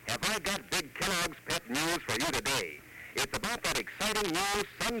boy, have I got big Kellogg's Pet news for you today. It's about that exciting new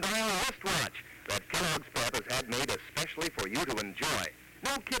sundial wristwatch that Kellogg's Pet has had made especially for you to enjoy.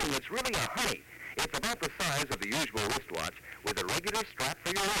 No kidding, it's really a honey. It's about the size of the usual wristwatch with a regular strap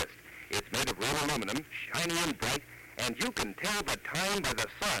for your wrist. It's made of real aluminum, shiny and bright, and you can tell the time by the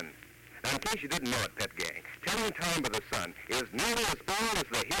sun. Now, in case you didn't know it, Pet Gang, telling time by the sun is nearly as old as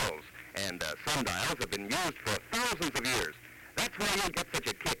the hills, and sundials have been used for thousands of years. That's why you'll get such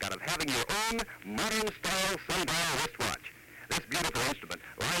a kick out of having your own modern-style sundial wristwatch. This beautiful instrument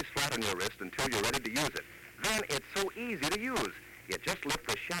lies flat on your wrist until you're ready to use it. Then it's so easy to use. You just lift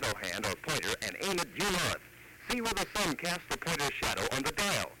the shadow hand or pointer and aim it due north. See where the sun casts the pointer's shadow on the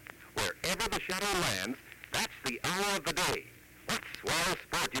dial. Wherever the shadow lands, that's the hour of the day. What swell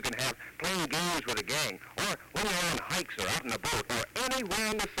sport you can have playing games with a gang, or when you're on hikes or out in a boat, or anywhere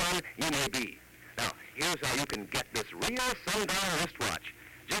in the sun you may be. Now, here's how you can get this real sundial wristwatch.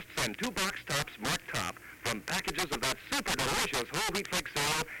 Just send 2 box tops marked top from packages of that super delicious whole wheat flake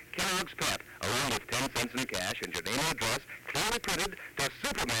cereal, Kellogg's Pep, along with 10 cents in cash and your name and address clearly printed to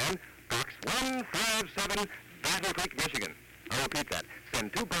Superman, Box 157, Battle Creek, Michigan. I'll repeat that.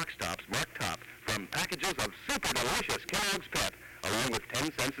 Send 2 box tops marked top from packages of super delicious Kellogg's Pep, along with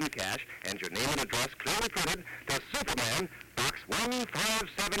 10 cents in cash and your name and address clearly printed to Superman, Box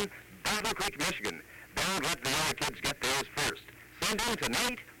 157, Battle Creek, Michigan. Don't let the other kids get theirs first. Send them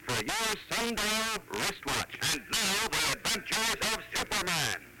tonight for your sundial wristwatch. And now, The Adventures of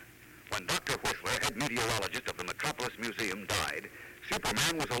Superman. When Dr. Whistler, head meteorologist of the Metropolis Museum, died,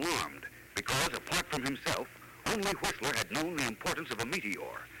 Superman was alarmed because, apart from himself, only Whistler had known the importance of a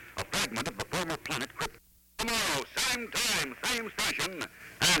meteor, a fragment of the former planet Krypton. Tomorrow, same time, same station,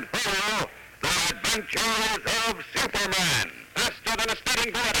 and follow The Adventures of Superman. Faster than a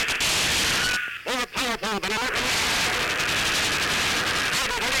speeding bullet. More powerful than a locomotive.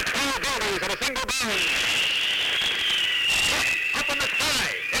 Able to leap tall buildings at a single bound. Up in the sky,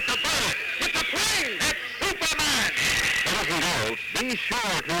 it's a bird, it's a plane, it's Superman. Boys and girls, be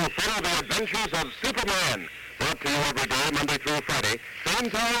sure to follow The Adventures of Superman. Brought to you every day, Monday through Friday, same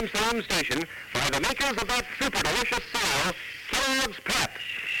time, same station, by the makers of that super delicious cereal, Kellogg's Pep.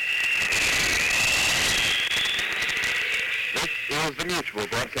 This is the Mutual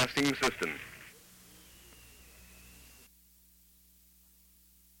Broadcasting System.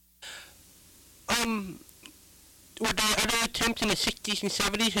 Were there other attempts in the 60s and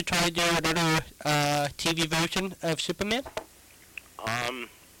 70s to try to do another TV version of Superman?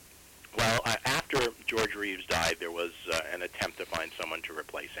 Well, after George Reeves died, there was an attempt to find someone to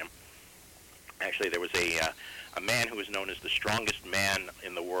replace him. Actually, there was a man who was known as the strongest man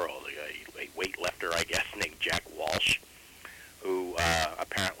in the world, a weightlifter, I guess, named Jack Walsh, who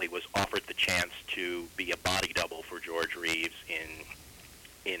apparently was offered the chance to be a body double for George Reeves in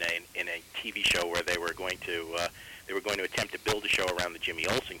a TV show where they were going to attempt to build a show around the Jimmy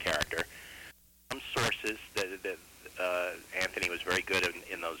Olsen character. Some sources that Anthony was very good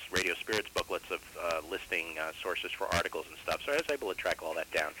in those Radio Spirits booklets of listing sources for articles and stuff, so I was able to track all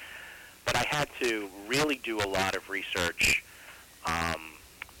that down. But I had to really do a lot of research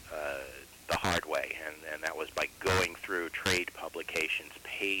the hard way, and that was by going through trade publications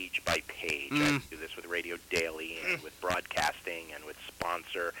page by page. I do this with Radio Daily and with broadcasting and with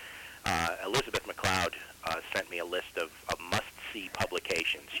sponsor. Elizabeth McLeod sent me a list of must-see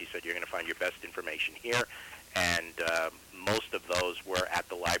publications. She said, you're going to find your best information here, and most of those were at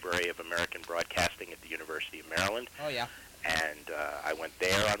the Library of American Broadcasting at the University of Maryland. Oh, yeah. And I went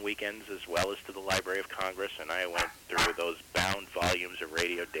there on weekends as well as to the Library of Congress, and I went through those bound volumes of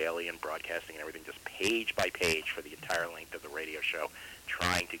Radio Daily and broadcasting and everything, just page by page for the entire length of the radio show,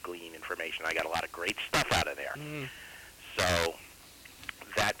 trying to glean information. I got a lot of great stuff out of there. So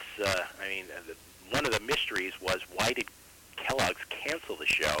that's, one of the mysteries was, why did Kellogg's cancel the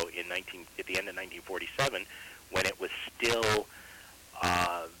show at the end of 1947 when it was still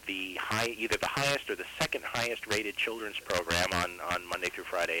either the highest or the second highest rated children's program on Monday through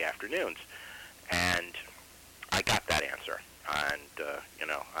Friday afternoons? And I got that answer, and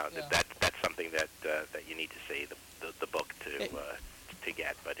that's something that you need to see the book to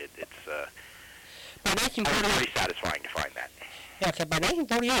get. But it's very satisfying to find that. Yeah, so by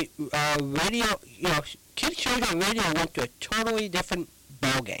 1948, radio, kids shows on radio went to a totally different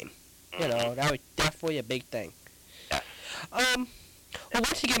ballgame. That was definitely a big thing. Yes. Well,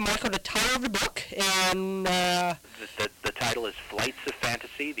 once again, Michael, the title of the book, and... The title is Flights of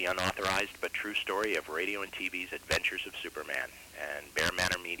Fantasy, the unauthorized but true story of radio and TV's adventures of Superman. And Bear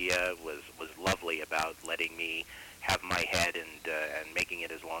Manor Media was lovely about letting me have my head and making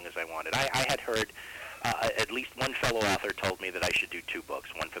it as long as I wanted. I had heard... at least one fellow author told me that I should do two books,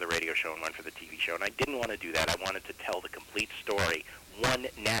 one for the radio show and one for the TV show, and I didn't want to do that. I wanted to tell the complete story. One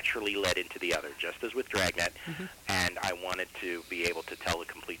naturally led into the other, just as with Dragnet, and I wanted to be able to tell the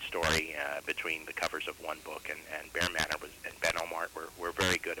complete story between the covers of one book, and Bear Manor and Ben Omar were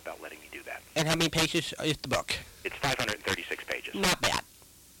very good about letting me do that. And how many pages is the book? It's 536 pages. Not bad.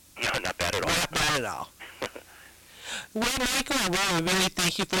 No, not bad at all. Not bad at all. Well, Michael, I want to really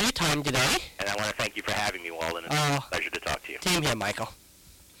thank you for your time today. And I want to thank you for having me, Walden. It's a pleasure to talk to you. Same here, Michael.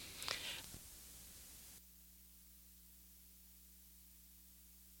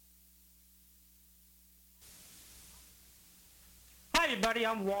 Hi, everybody.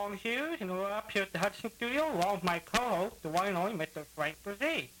 I'm Walden Hughes, and we're up here at the Hudson Studio along with my co-host, the one and only Mr. Frank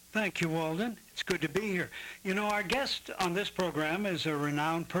Brzee. Thank you, Walden. It's good to be here. Our guest on this program is a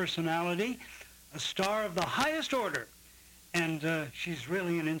renowned personality, a star of the highest order, and she's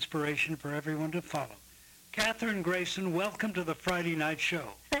really an inspiration for everyone to follow. Catherine Grayson, welcome to the Friday Night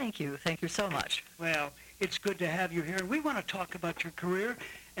Show. Thank you. Thank you so much. Well, it's good to have you here, and we want to talk about your career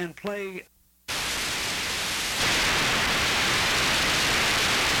and play...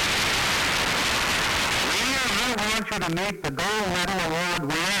 I want you to meet the Gold Medal Award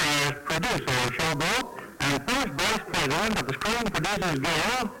winner as producer of Showboat and first vice president of the Screen Producers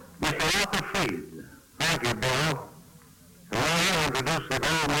Guild, Mr. Arthur Freed. Thank you, Bill. And I introduce the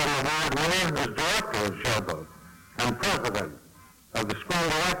Gold Medal Award winner as director of Showboat and president of the Screen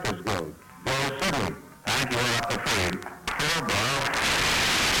Directors Guild, Bill Sidney. Thank you, Arthur Freed. Sure, Bill.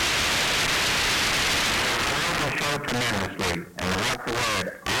 I the show tremendously, and I'd like to add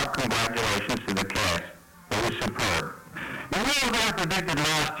our congratulations to the cast. It was superb. Now, as I predicted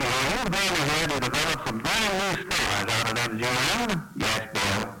last year, you've gone ahead and developed some brand new stars out of MGM. Yes,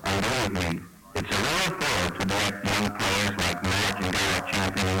 Bill, and believe me, it's a real thrill to direct young players like Madge and Garrett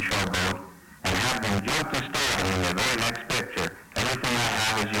Champion in Showboat and have them jump to stardom in their very next picture. Everything I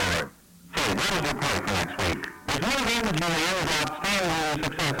have is yours. So, what is your play for next week? As one of MGM's outstanding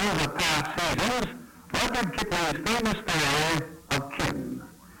successes of past seasons, Rudyard Kipling's famous story of Kitten.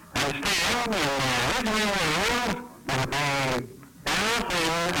 And starring in the original roles will be Al Finn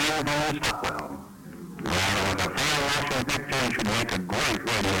and Glenn Stockwell. Well, it was a fine motion picture and should make a great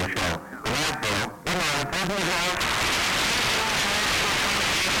radio show. Good night, Bill. Good night. Thank you, Bill.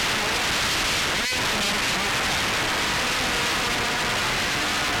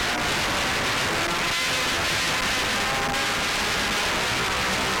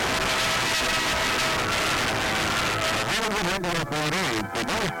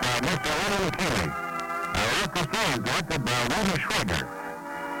 Produced by Mr. William Kelly. Our orchestra is directed by Walter Schrader.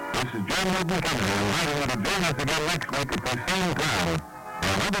 This is John Newton Kennedy inviting you to join us again next week at the same time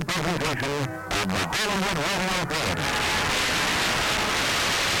for another presentation of the Hollywood Radio Theater.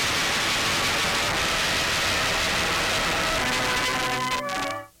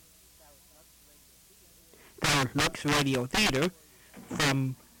 That was Lux Radio Theater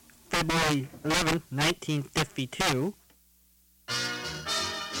from February 11, 1952.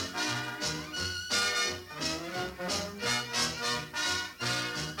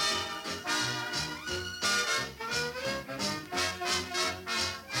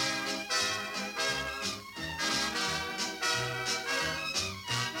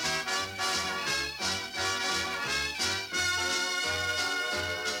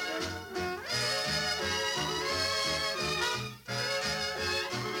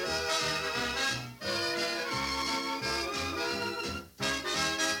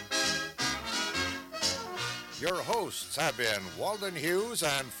 Your hosts have been Walden Hughes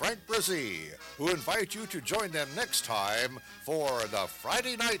and Frank Brzee, who invite you to join them next time for the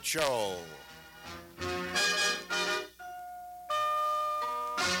Friday Night Show.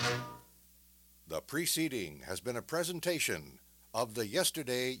 The preceding has been a presentation of the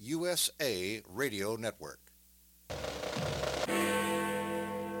Yesterday USA Radio Network.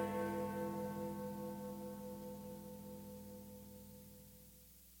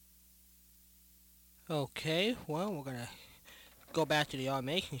 Okay, well, we're going to go back to the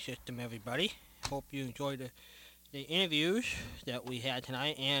automation system, everybody. Hope you enjoyed the interviews that we had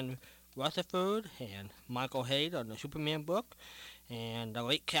tonight, and Rutherford and Michael Hayes on the Superman book, and the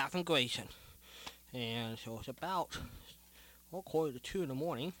late Catherine Grayson. And so it's about 1:45 in the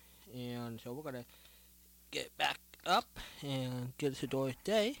morning, and so we're going to get back up and get to Doris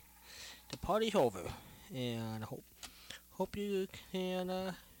Day. The party's over, and I hope you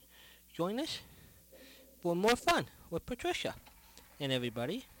can join us for more fun with Patricia and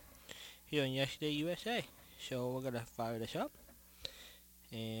everybody here in Yesterday USA. So we're going to fire this up.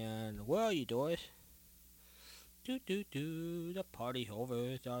 And where are you, Doris? The party's over.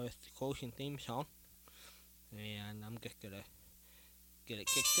 It's our closing theme song. And I'm just going to get it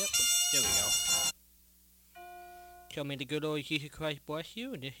kicked up. There we go. Tell me the good Lord Jesus Christ bless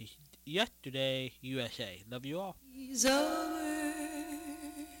you. And this is Yesterday USA. Love you all. It's over.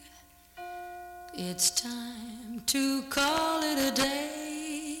 It's time to call it a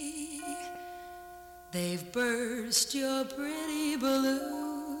day. They've burst your pretty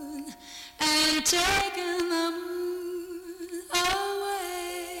balloon and taken the moon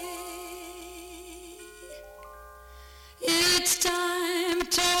away. It's time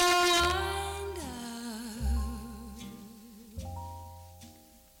to wind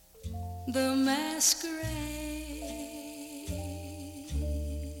up the masquerade.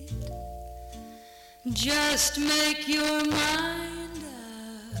 Just make your mind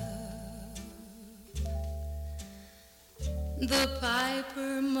up. The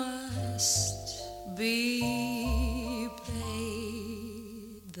piper must be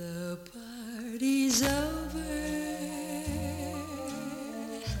paid. The party's over.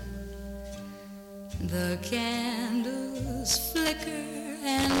 The candles flicker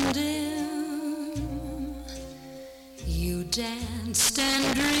and dim. You danced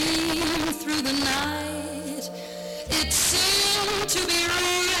and dreamed through the night. It seemed to be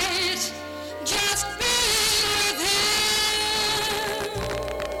right, just being with him.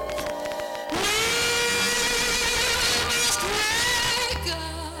 We must wake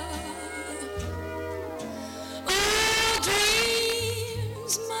up. All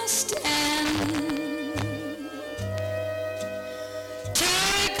dreams must end.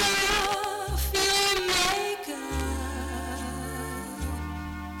 Take off your makeup.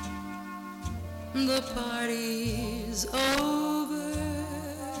 The party's over.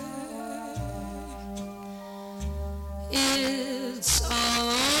 It's all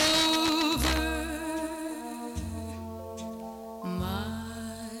over, my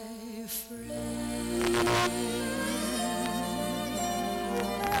friend.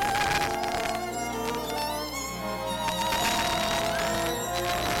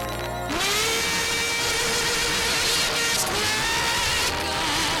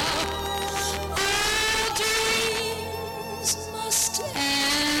 All dreams must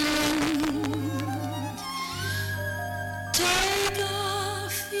end. Take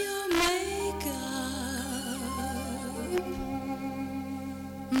off your makeup.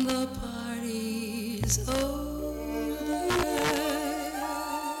 The party's over.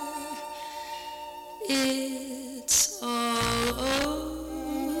 It's all over,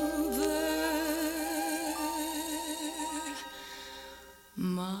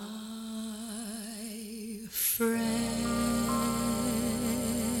 my friend.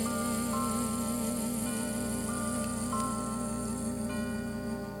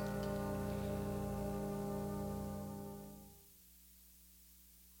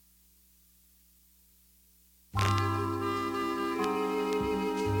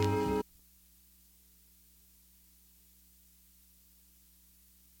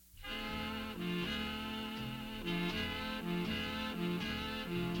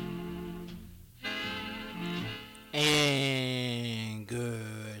 And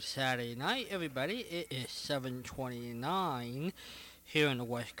good Saturday night, everybody. It is 7:29 here on the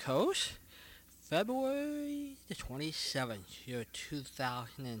West Coast, February the 27th, year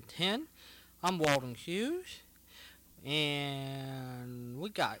 2010. I'm Walden Hughes, and we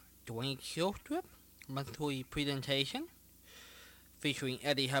got Dwayne Killstrip monthly presentation featuring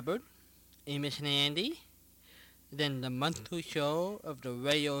Eddie Hubbard, Amos and Andy, then the monthly show of the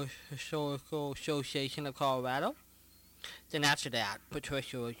Radio Historical Association of Colorado. Then after that,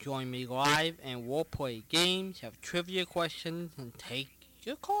 Patricia will join me live and we'll play games, have trivia questions, and take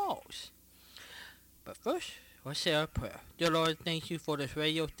your calls. But first, let's say our prayer. Dear Lord, thank you for this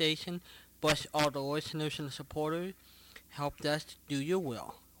radio station. Bless all the listeners and supporters. Help us to do your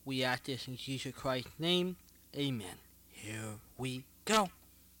will. We ask this in Jesus Christ's name. Amen. Here we go.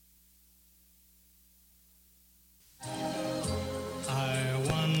 I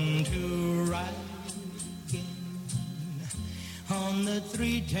want to ride again on the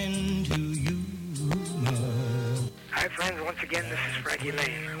 310 to Yuma. Hi, friends. Once again, this is Frankie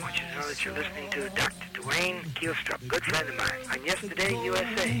Lane. I want you to know that you're listening to Dr. Dwayne Keelstrup, good friend of mine, on Yesterday,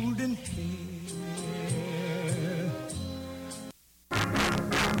 USA.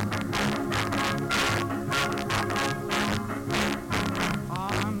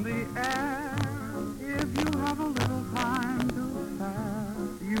 On the air, if you have a little time to spare,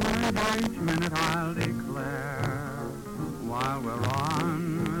 you enjoy each minute, I'll declare, while we're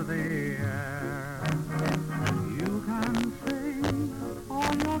on the air. You can sing,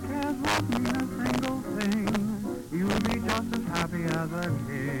 all your cares won't mean a single thing. You'll be just as happy as a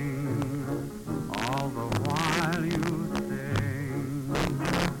king, all the while you sing.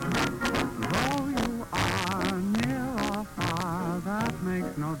 Though you are near or far, that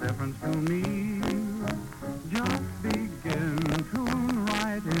makes no difference to me. Just begin, tune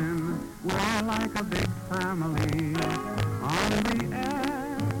right in. We're all like a big family. On the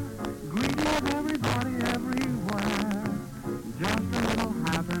air, greeting of everybody everywhere. Just a little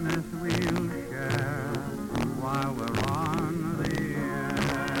happiness we'll share while we're on the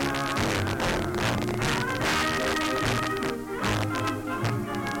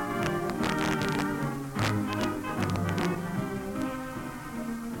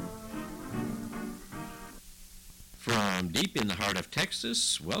From deep in the heart of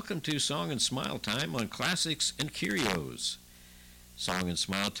Texas, welcome to Song and Smile Time on Classics and Curios. Song and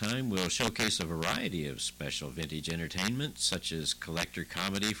Smile Time will showcase a variety of special vintage entertainment, such as collector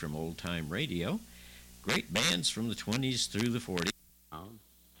comedy from old-time radio, great bands from the 20s through the 40s.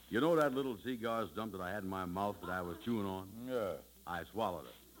 You know that little cigar stump that I had in my mouth that I was chewing on? Yeah. I swallowed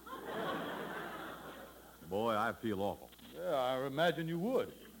it. Boy, I feel awful. Yeah, I imagine you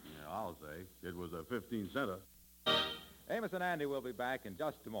would. Yeah, I'll say. It was a 15-center. Amos and Andy will be back in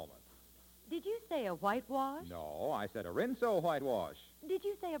just a moment. Did you say a whitewash? No, I said a Rinso whitewash. Did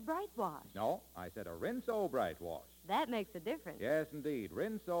you say a bright wash? No, I said a Rinso bright wash. That makes a difference. Yes, indeed.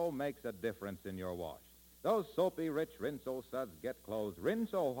 Rinso makes a difference in your wash. Those soapy, rich Rinso suds get clothes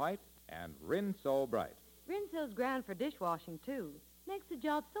Rinso white and Rinso bright. Rinso's grand for dishwashing, too. Makes the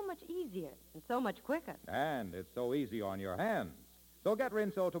job so much easier and so much quicker. And it's so easy on your hands. So get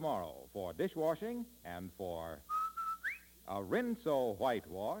Rinso tomorrow for dishwashing and for a Rinso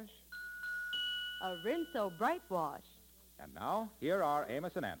whitewash. A Rinso bright wash. And now, here are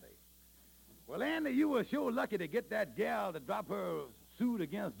Amos and Andy. Well, Andy, you were sure lucky to get that gal to drop her suit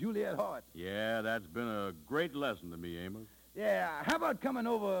against Juliet Hart. Yeah, that's been a great lesson to me, Amos. Yeah, how about coming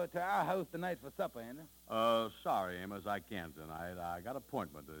over to our house tonight for supper, Andy? Sorry, Amos, I can't tonight. I got an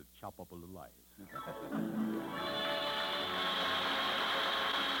appointment to chop up a little ice.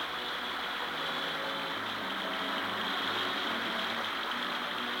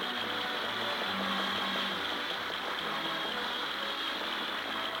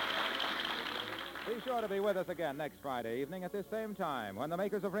 Be sure to be with us again next Friday evening at this same time when the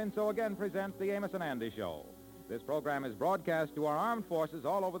makers of Rinso again present the Amos and Andy Show. This program is broadcast to our armed forces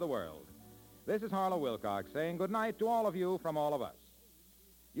all over the world. This is Harlow Wilcox saying good night to all of you from all of us.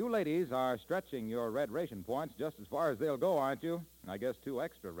 You ladies are stretching your red ration points just as far as they'll go, aren't you? I guess 2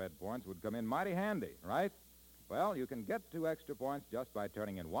 extra red points would come in mighty handy, right? Well, you can get 2 extra points just by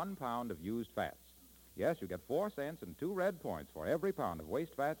turning in 1 pound of used fats. Yes, you get 4 cents and 2 red points for every pound of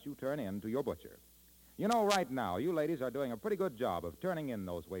waste fats you turn in to your butcher. You know, right now, you ladies are doing a pretty good job of turning in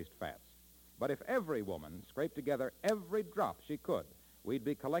those waste fats. But if every woman scraped together every drop she could, we'd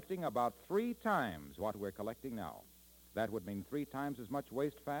be collecting about 3 times what we're collecting now. That would mean 3 times as much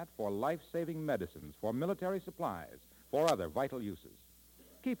waste fat for life-saving medicines, for military supplies, for other vital uses.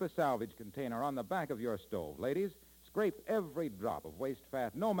 Keep a salvage container on the back of your stove. Ladies, scrape every drop of waste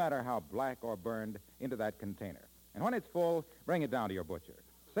fat, no matter how black or burned, into that container. And when it's full, bring it down to your butcher.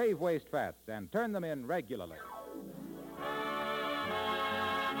 Save waste fats and turn them in regularly.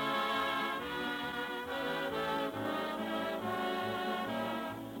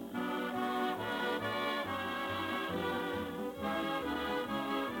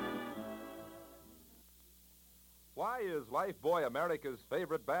 Why is Lifebuoy America's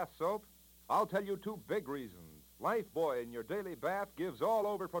favorite bath soap? I'll tell you 2 big reasons. Lifebuoy in your daily bath gives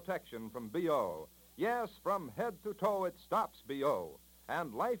all-over protection from BO. Yes, from head to toe it stops BO.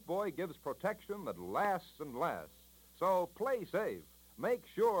 And Lifebuoy gives protection that lasts and lasts. So play safe. Make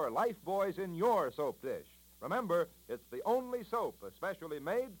sure Lifebuoy's in your soap dish. Remember, it's the only soap especially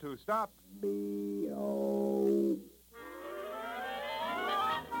made to stop BO.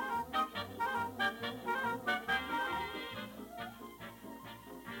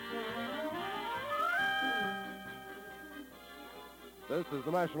 This is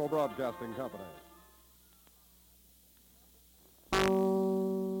the National Broadcasting Company.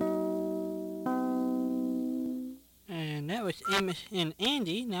 And that was Amos and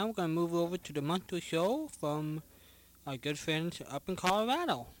Andy. Now we're going to move over to the monthly show from our good friends up in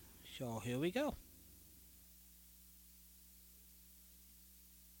Colorado. So here we go.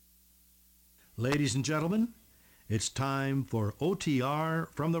 Ladies and gentlemen, it's time for OTR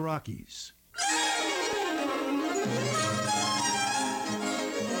from the Rockies.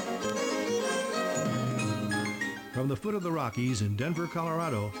 From the foot of the Rockies in Denver,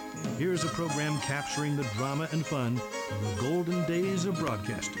 Colorado, here's a program capturing the drama and fun of the golden days of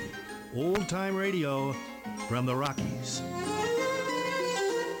broadcasting. Old-time radio from the Rockies.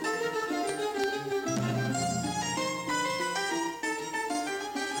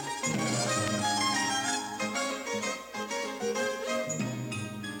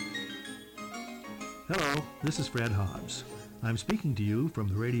 Hello, this is Fred Hobbs. I'm speaking to you from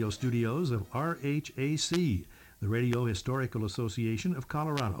the radio studios of RHAC, the Radio Historical Association of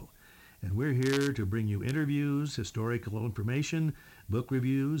Colorado. And we're here to bring you interviews, historical information, book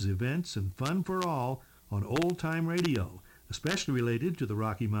reviews, events, and fun for all on old-time radio, especially related to the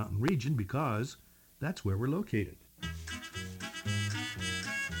Rocky Mountain region because that's where we're located.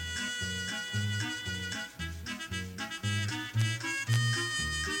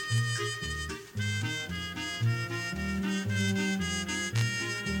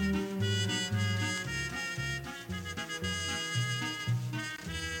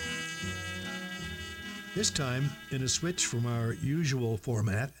 This time, in a switch from our usual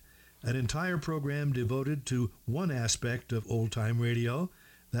format, an entire program devoted to one aspect of old-time radio,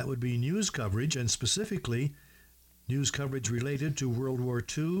 that would be news coverage, and specifically news coverage related to World War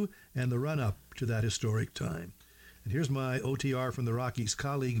II and the run-up to that historic time. And here's my OTR from the Rockies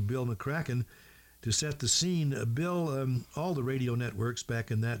colleague, Bill McCracken, to set the scene. Bill, all the radio networks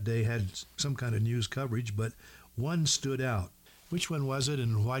back in that day had some kind of news coverage, but one stood out. Which one was it,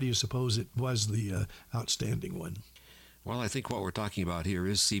 and why do you suppose it was the outstanding one? Well, I think what we're talking about here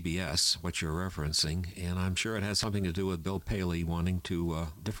is CBS, what you're referencing, and I'm sure it has something to do with Bill Paley wanting to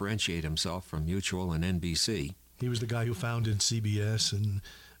differentiate himself from Mutual and NBC. He was the guy who founded CBS and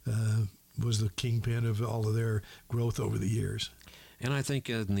was the kingpin of all of their growth over the years. And I think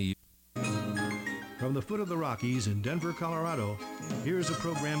in the... From the foot of the Rockies in Denver, Colorado, here's a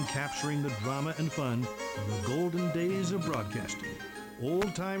program capturing the drama and fun of the golden days of broadcasting.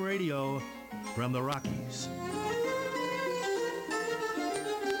 Old-time radio from the Rockies.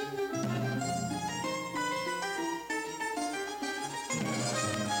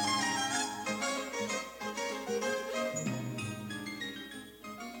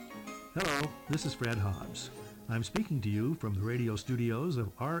 Hello, this is Fred Hobbs. I'm speaking to you from the radio studios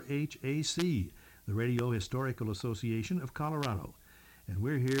of RHAC, the Radio Historical Association of Colorado. And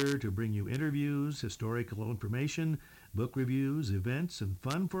we're here to bring you interviews, historical information, book reviews, events, and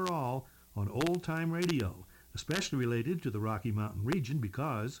fun for all on old-time radio, especially related to the Rocky Mountain region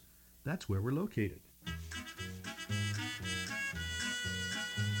because that's where we're located.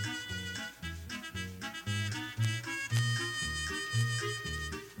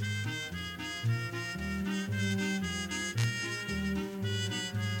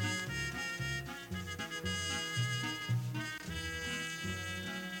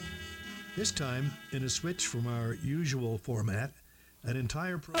 This time, in a switch from our usual format, an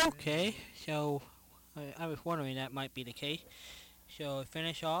entire program... Okay, so I was wondering that might be the case. So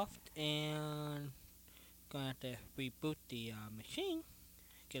finish off, and gonna have to reboot the machine,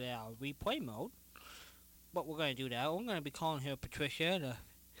 get it out of replay mode. But we're gonna do that. We're gonna be calling here Patricia in a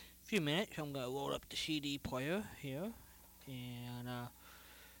few minutes. I'm gonna load up the CD player here, and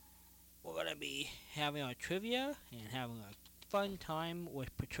we're gonna be having our trivia and having a fun time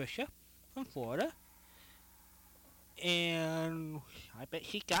with Patricia from Florida, and I bet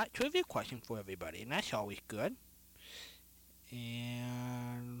she got trivia questions for everybody, and that's always good.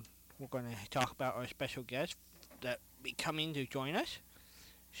 And we're going to talk about our special guest that will be coming to join us.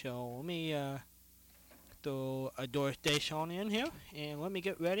 So let me throw a Doris Day song in here, and let me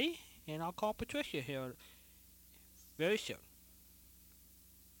get ready, and I'll call Patricia here very soon.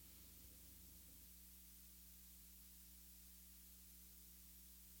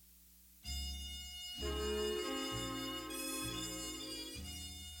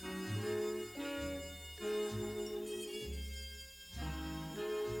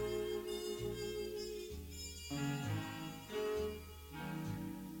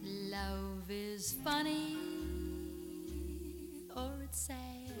 is funny or it's sad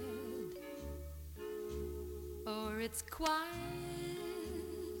or it's quiet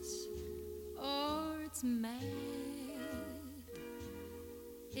or it's mad.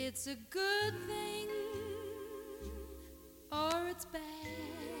 It's a good thing or it's bad,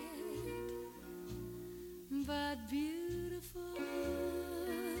 but beautiful.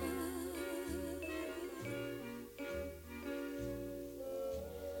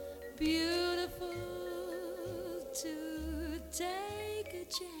 Beautiful to take a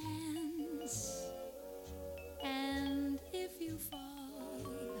chance, and if you fall,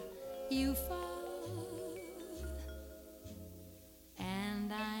 you fall.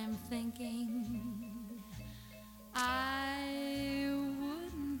 And I'm thinking I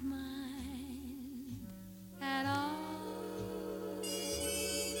wouldn't mind at all.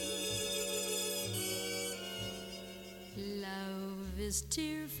 Love is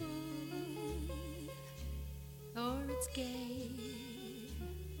tearful or it's gay.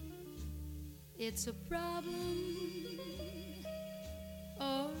 It's a problem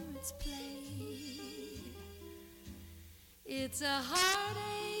or it's play. It's a heartache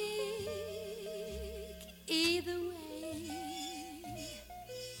either way,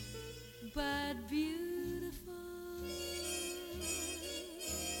 but beautiful.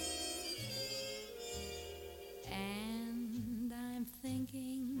 And I'm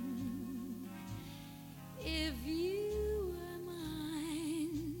thinking, if you were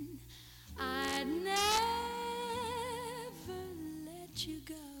mine, I'd never let you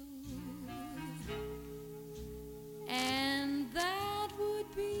go. And that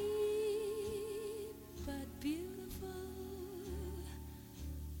would be but beautiful,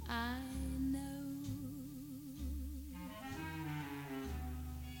 I know.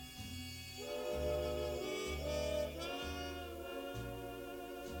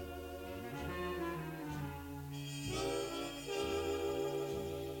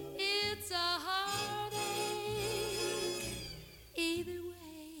 It's a heartache either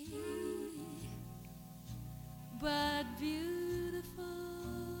way, but beautiful.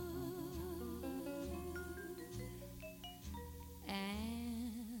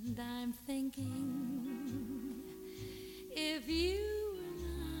 And I'm thinking, if you were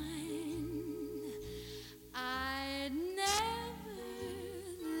mine, I'd never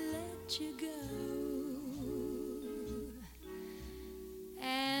let you go.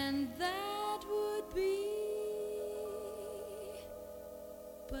 And that would be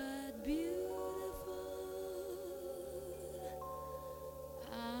but beautiful,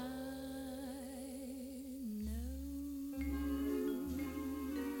 I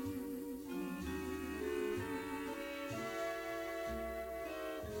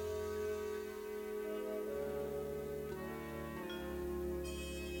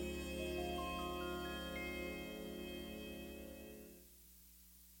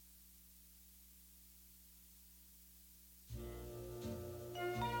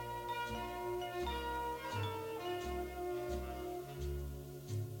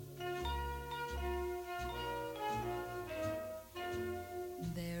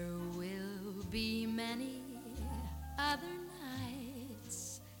There will be many other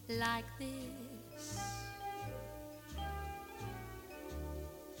nights like this,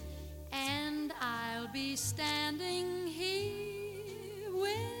 and I'll be standing here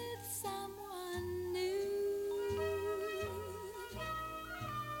with someone new.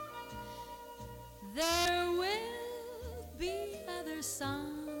 There will be other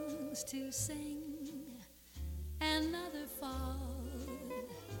songs to sing, another fall,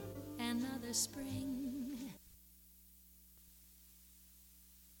 another spring.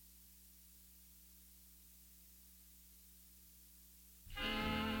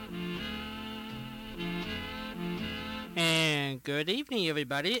 And good evening,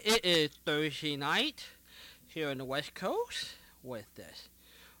 everybody. It is Thursday night here on the West Coast with this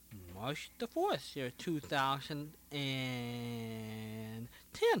March the 4th, year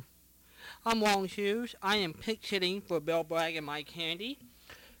 2010. I'm Walden Hughes. I am pinch hitting for Bill Bragg and Mike Handy,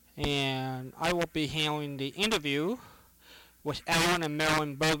 and I will be handling the interview with Alan and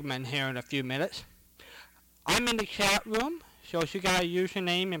Marilyn Bergman here in a few minutes. I'm in the chat room, so if you got a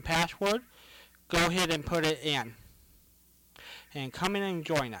username and password, go ahead and put it in. And come in and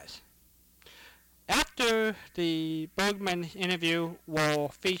join us. After the Bergman interview, we'll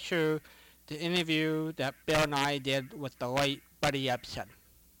feature the interview that Bill and I did with the late Buddy Ebsen.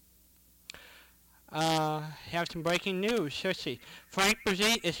 Have some breaking news. Let's see. Frank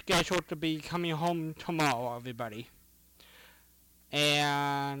Brzee is scheduled to be coming home tomorrow, everybody.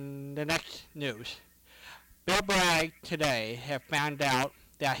 And the next news. Bill Bragg today have found out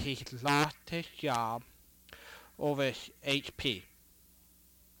that he's lost his job over his HP.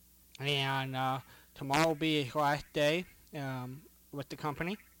 And tomorrow will be his last day with the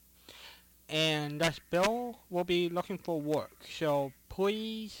company. And thus Bill will be looking for work. So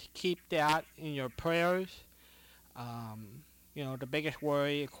please keep that in your prayers. The biggest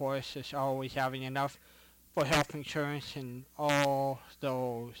worry, of course, is always having enough for health insurance and all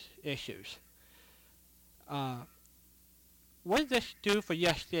those issues. What did this do for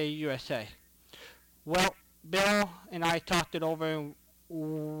Yesterday USA? Well, Bill and I talked it over, and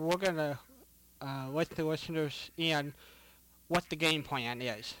we're going to let the listeners in what the game plan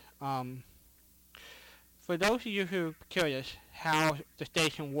is. For those of you who are curious how the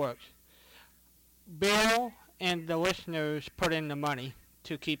station works, Bill and the listeners put in the money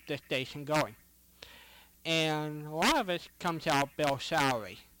to keep the station going. And a lot of it comes out Bill's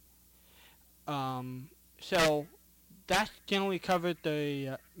salary. So that's generally covered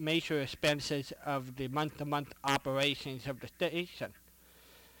the major expenses of the month-to-month operations of the station.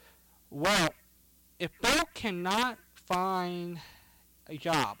 Well, if Bill cannot find a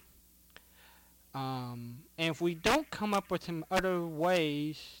job, and if we don't come up with some other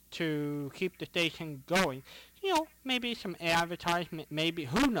ways to keep the station going, maybe some advertisement, maybe,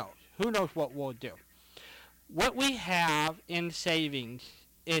 who knows what we'll do. What we have in savings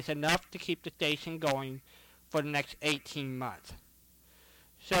is enough to keep the station going for the next 18 months.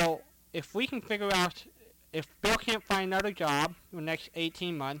 So if we can figure out, if Bill can't find another job in the next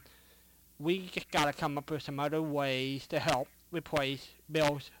 18 months, we just got to come up with some other ways to help replace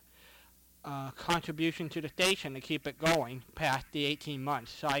Bill's contribution to the station to keep it going past the 18-month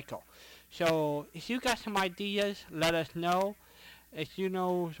cycle. So if you got some ideas, let us know. If you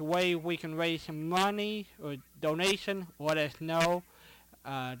know a way we can raise some money or donation, let us know.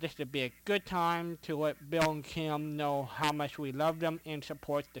 This would be a good time to let Bill and Kim know how much we love them and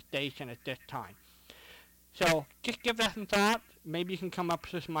support the station at this time. So just give that some thought. Maybe you can come up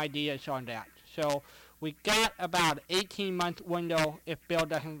with some ideas on that. So we got about an 18-month window if Bill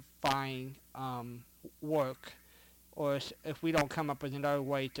doesn't find work, or if we don't come up with another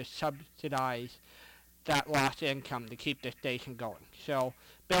way to subsidize that lost income to keep the station going. So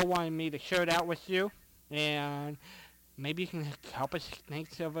Bill wanted me to share that with you, and maybe you can help us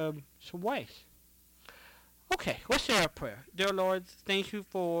think of some ways. Okay, let's say our prayer. Dear Lord, thank you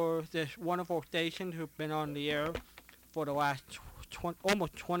for this wonderful station who've been on the air for the last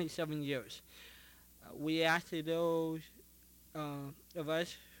almost 27 years. We ask that those of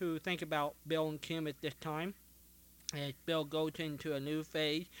us who think about Bill and Kim at this time, as Bill goes into a new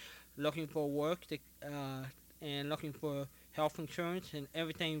phase, looking for work and looking for health insurance and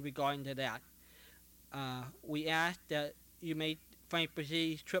everything regarding to that. We ask that you make Frank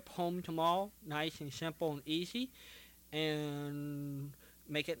Brazil's trip home tomorrow nice and simple and easy, and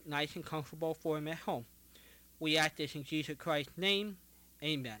make it nice and comfortable for him at home. We ask this in Jesus Christ's name.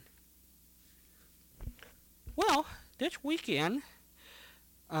 Amen. Well, this weekend,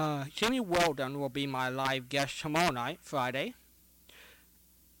 Jimmy Walden will be my live guest tomorrow night, Friday.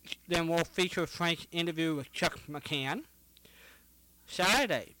 Then we'll feature Frank's interview with Chuck McCann.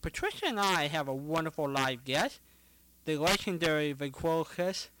 Saturday, Patricia and I have a wonderful live guest, the legendary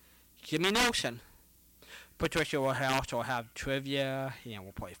ventriloquist Jimmy Nelson. Patricia will also have trivia, and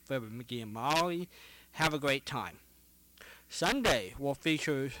we'll play Fibber, McGee, and Molly. Have a great time. Sunday, we'll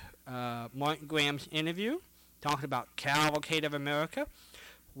feature Martin Graham's interview, talking about Cavalcade of America.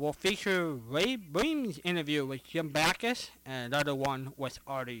 We'll feature Ray Bream's interview with Jim Backus, and another one with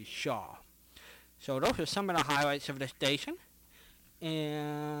Artie Shaw. So those are some of the highlights of the station.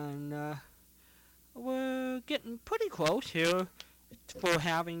 And we're getting pretty close here for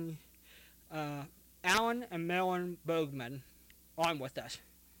having Alan and Marilyn Bergman on with us.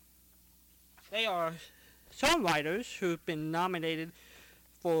 They are songwriters who've been nominated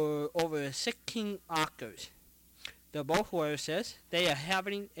for over 16 Oscars. They're both lyricists. They are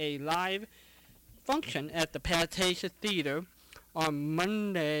having a live function at the Pantasia Theater on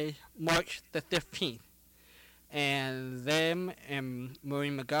Monday, March the 15th. And them and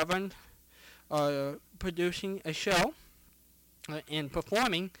Maureen McGovern are producing a show and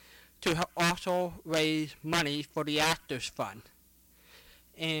performing to also raise money for the Actors Fund.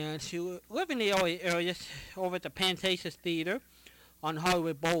 And if you live in the LA area over at the Pantasia Theater on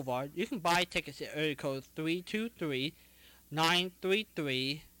Hollywood Boulevard, you can buy tickets at area code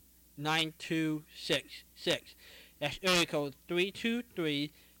 323-933-9266. That's area code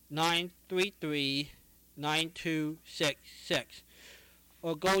 323-933-9266.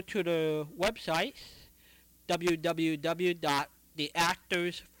 Or go to the website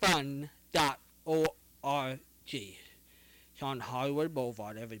www.theactorsfund.org. It's on Hollywood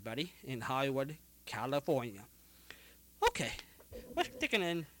Boulevard, everybody, in Hollywood, California. Okay, we're sticking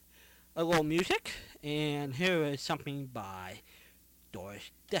in a little music, and here is something by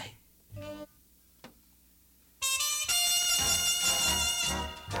Doris Day.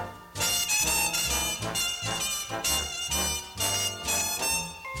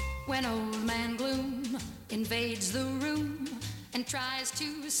 When old man gloom invades the room and tries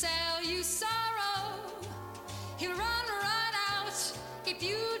to sell you sorrow, he'll run right out if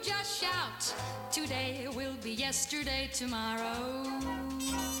you just shout, today will be yesterday tomorrow.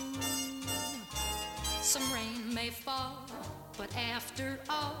 Some rain may fall, but after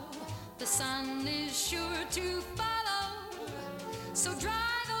all, the sun is sure to follow. So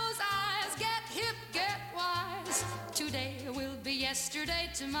dry those eyes, get hip, get wise, today will be yesterday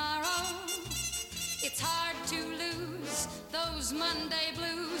tomorrow. It's hard to lose those Monday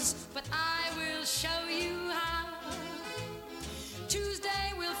blues, but I will show you how.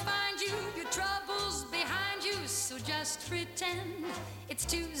 Tuesday will find you, your troubles behind you, so just pretend it's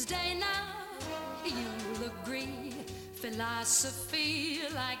Tuesday now. You'll agree, philosophy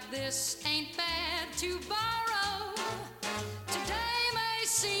like this ain't bad to borrow. Today may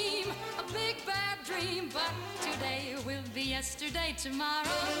seem a big bad dream, but today will be yesterday tomorrow.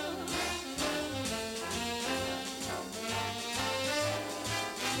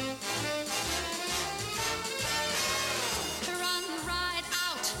 Run right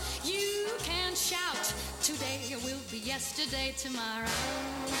out, you can shout, today will be yesterday tomorrow.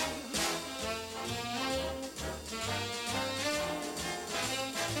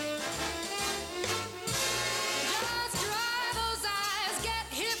 Just dry those eyes, get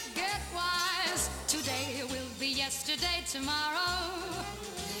hip, get wise, today will be yesterday tomorrow.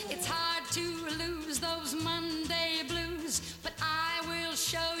 It's hard to lose those Monday blues, but I will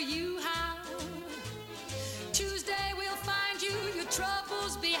show you how. Tuesday will find you, your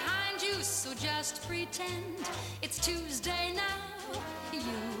troubles behind you, so just pretend it's Tuesday now.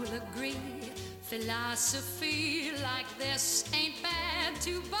 You'll agree, philosophy like this ain't bad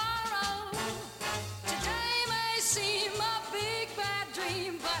to borrow. Today may seem a big bad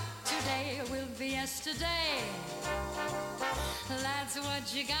dream, but today will be yesterday. That's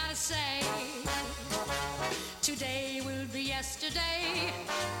what you gotta say. Today will be yesterday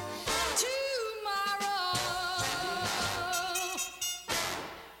tomorrow.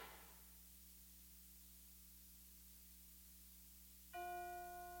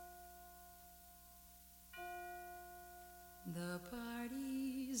 The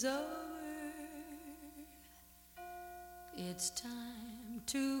party's over. It's time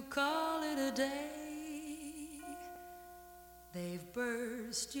to call it a day. They've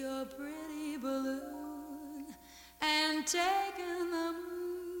burst your pretty balloon and taken the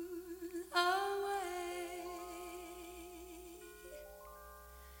moon away.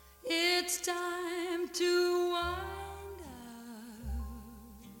 It's time to wind up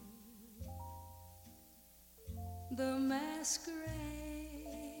the masquerade.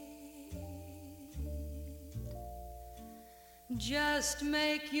 Just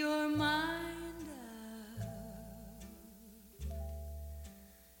make your mind up.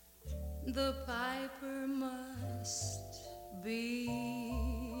 The piper must be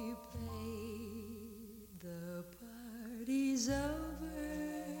paid. The party's over.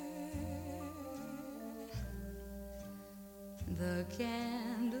 The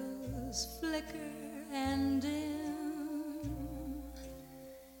candles flicker and dim.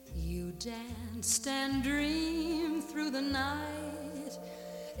 You danced and dreamed through the night.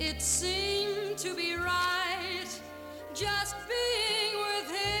 It seemed to be right. Just be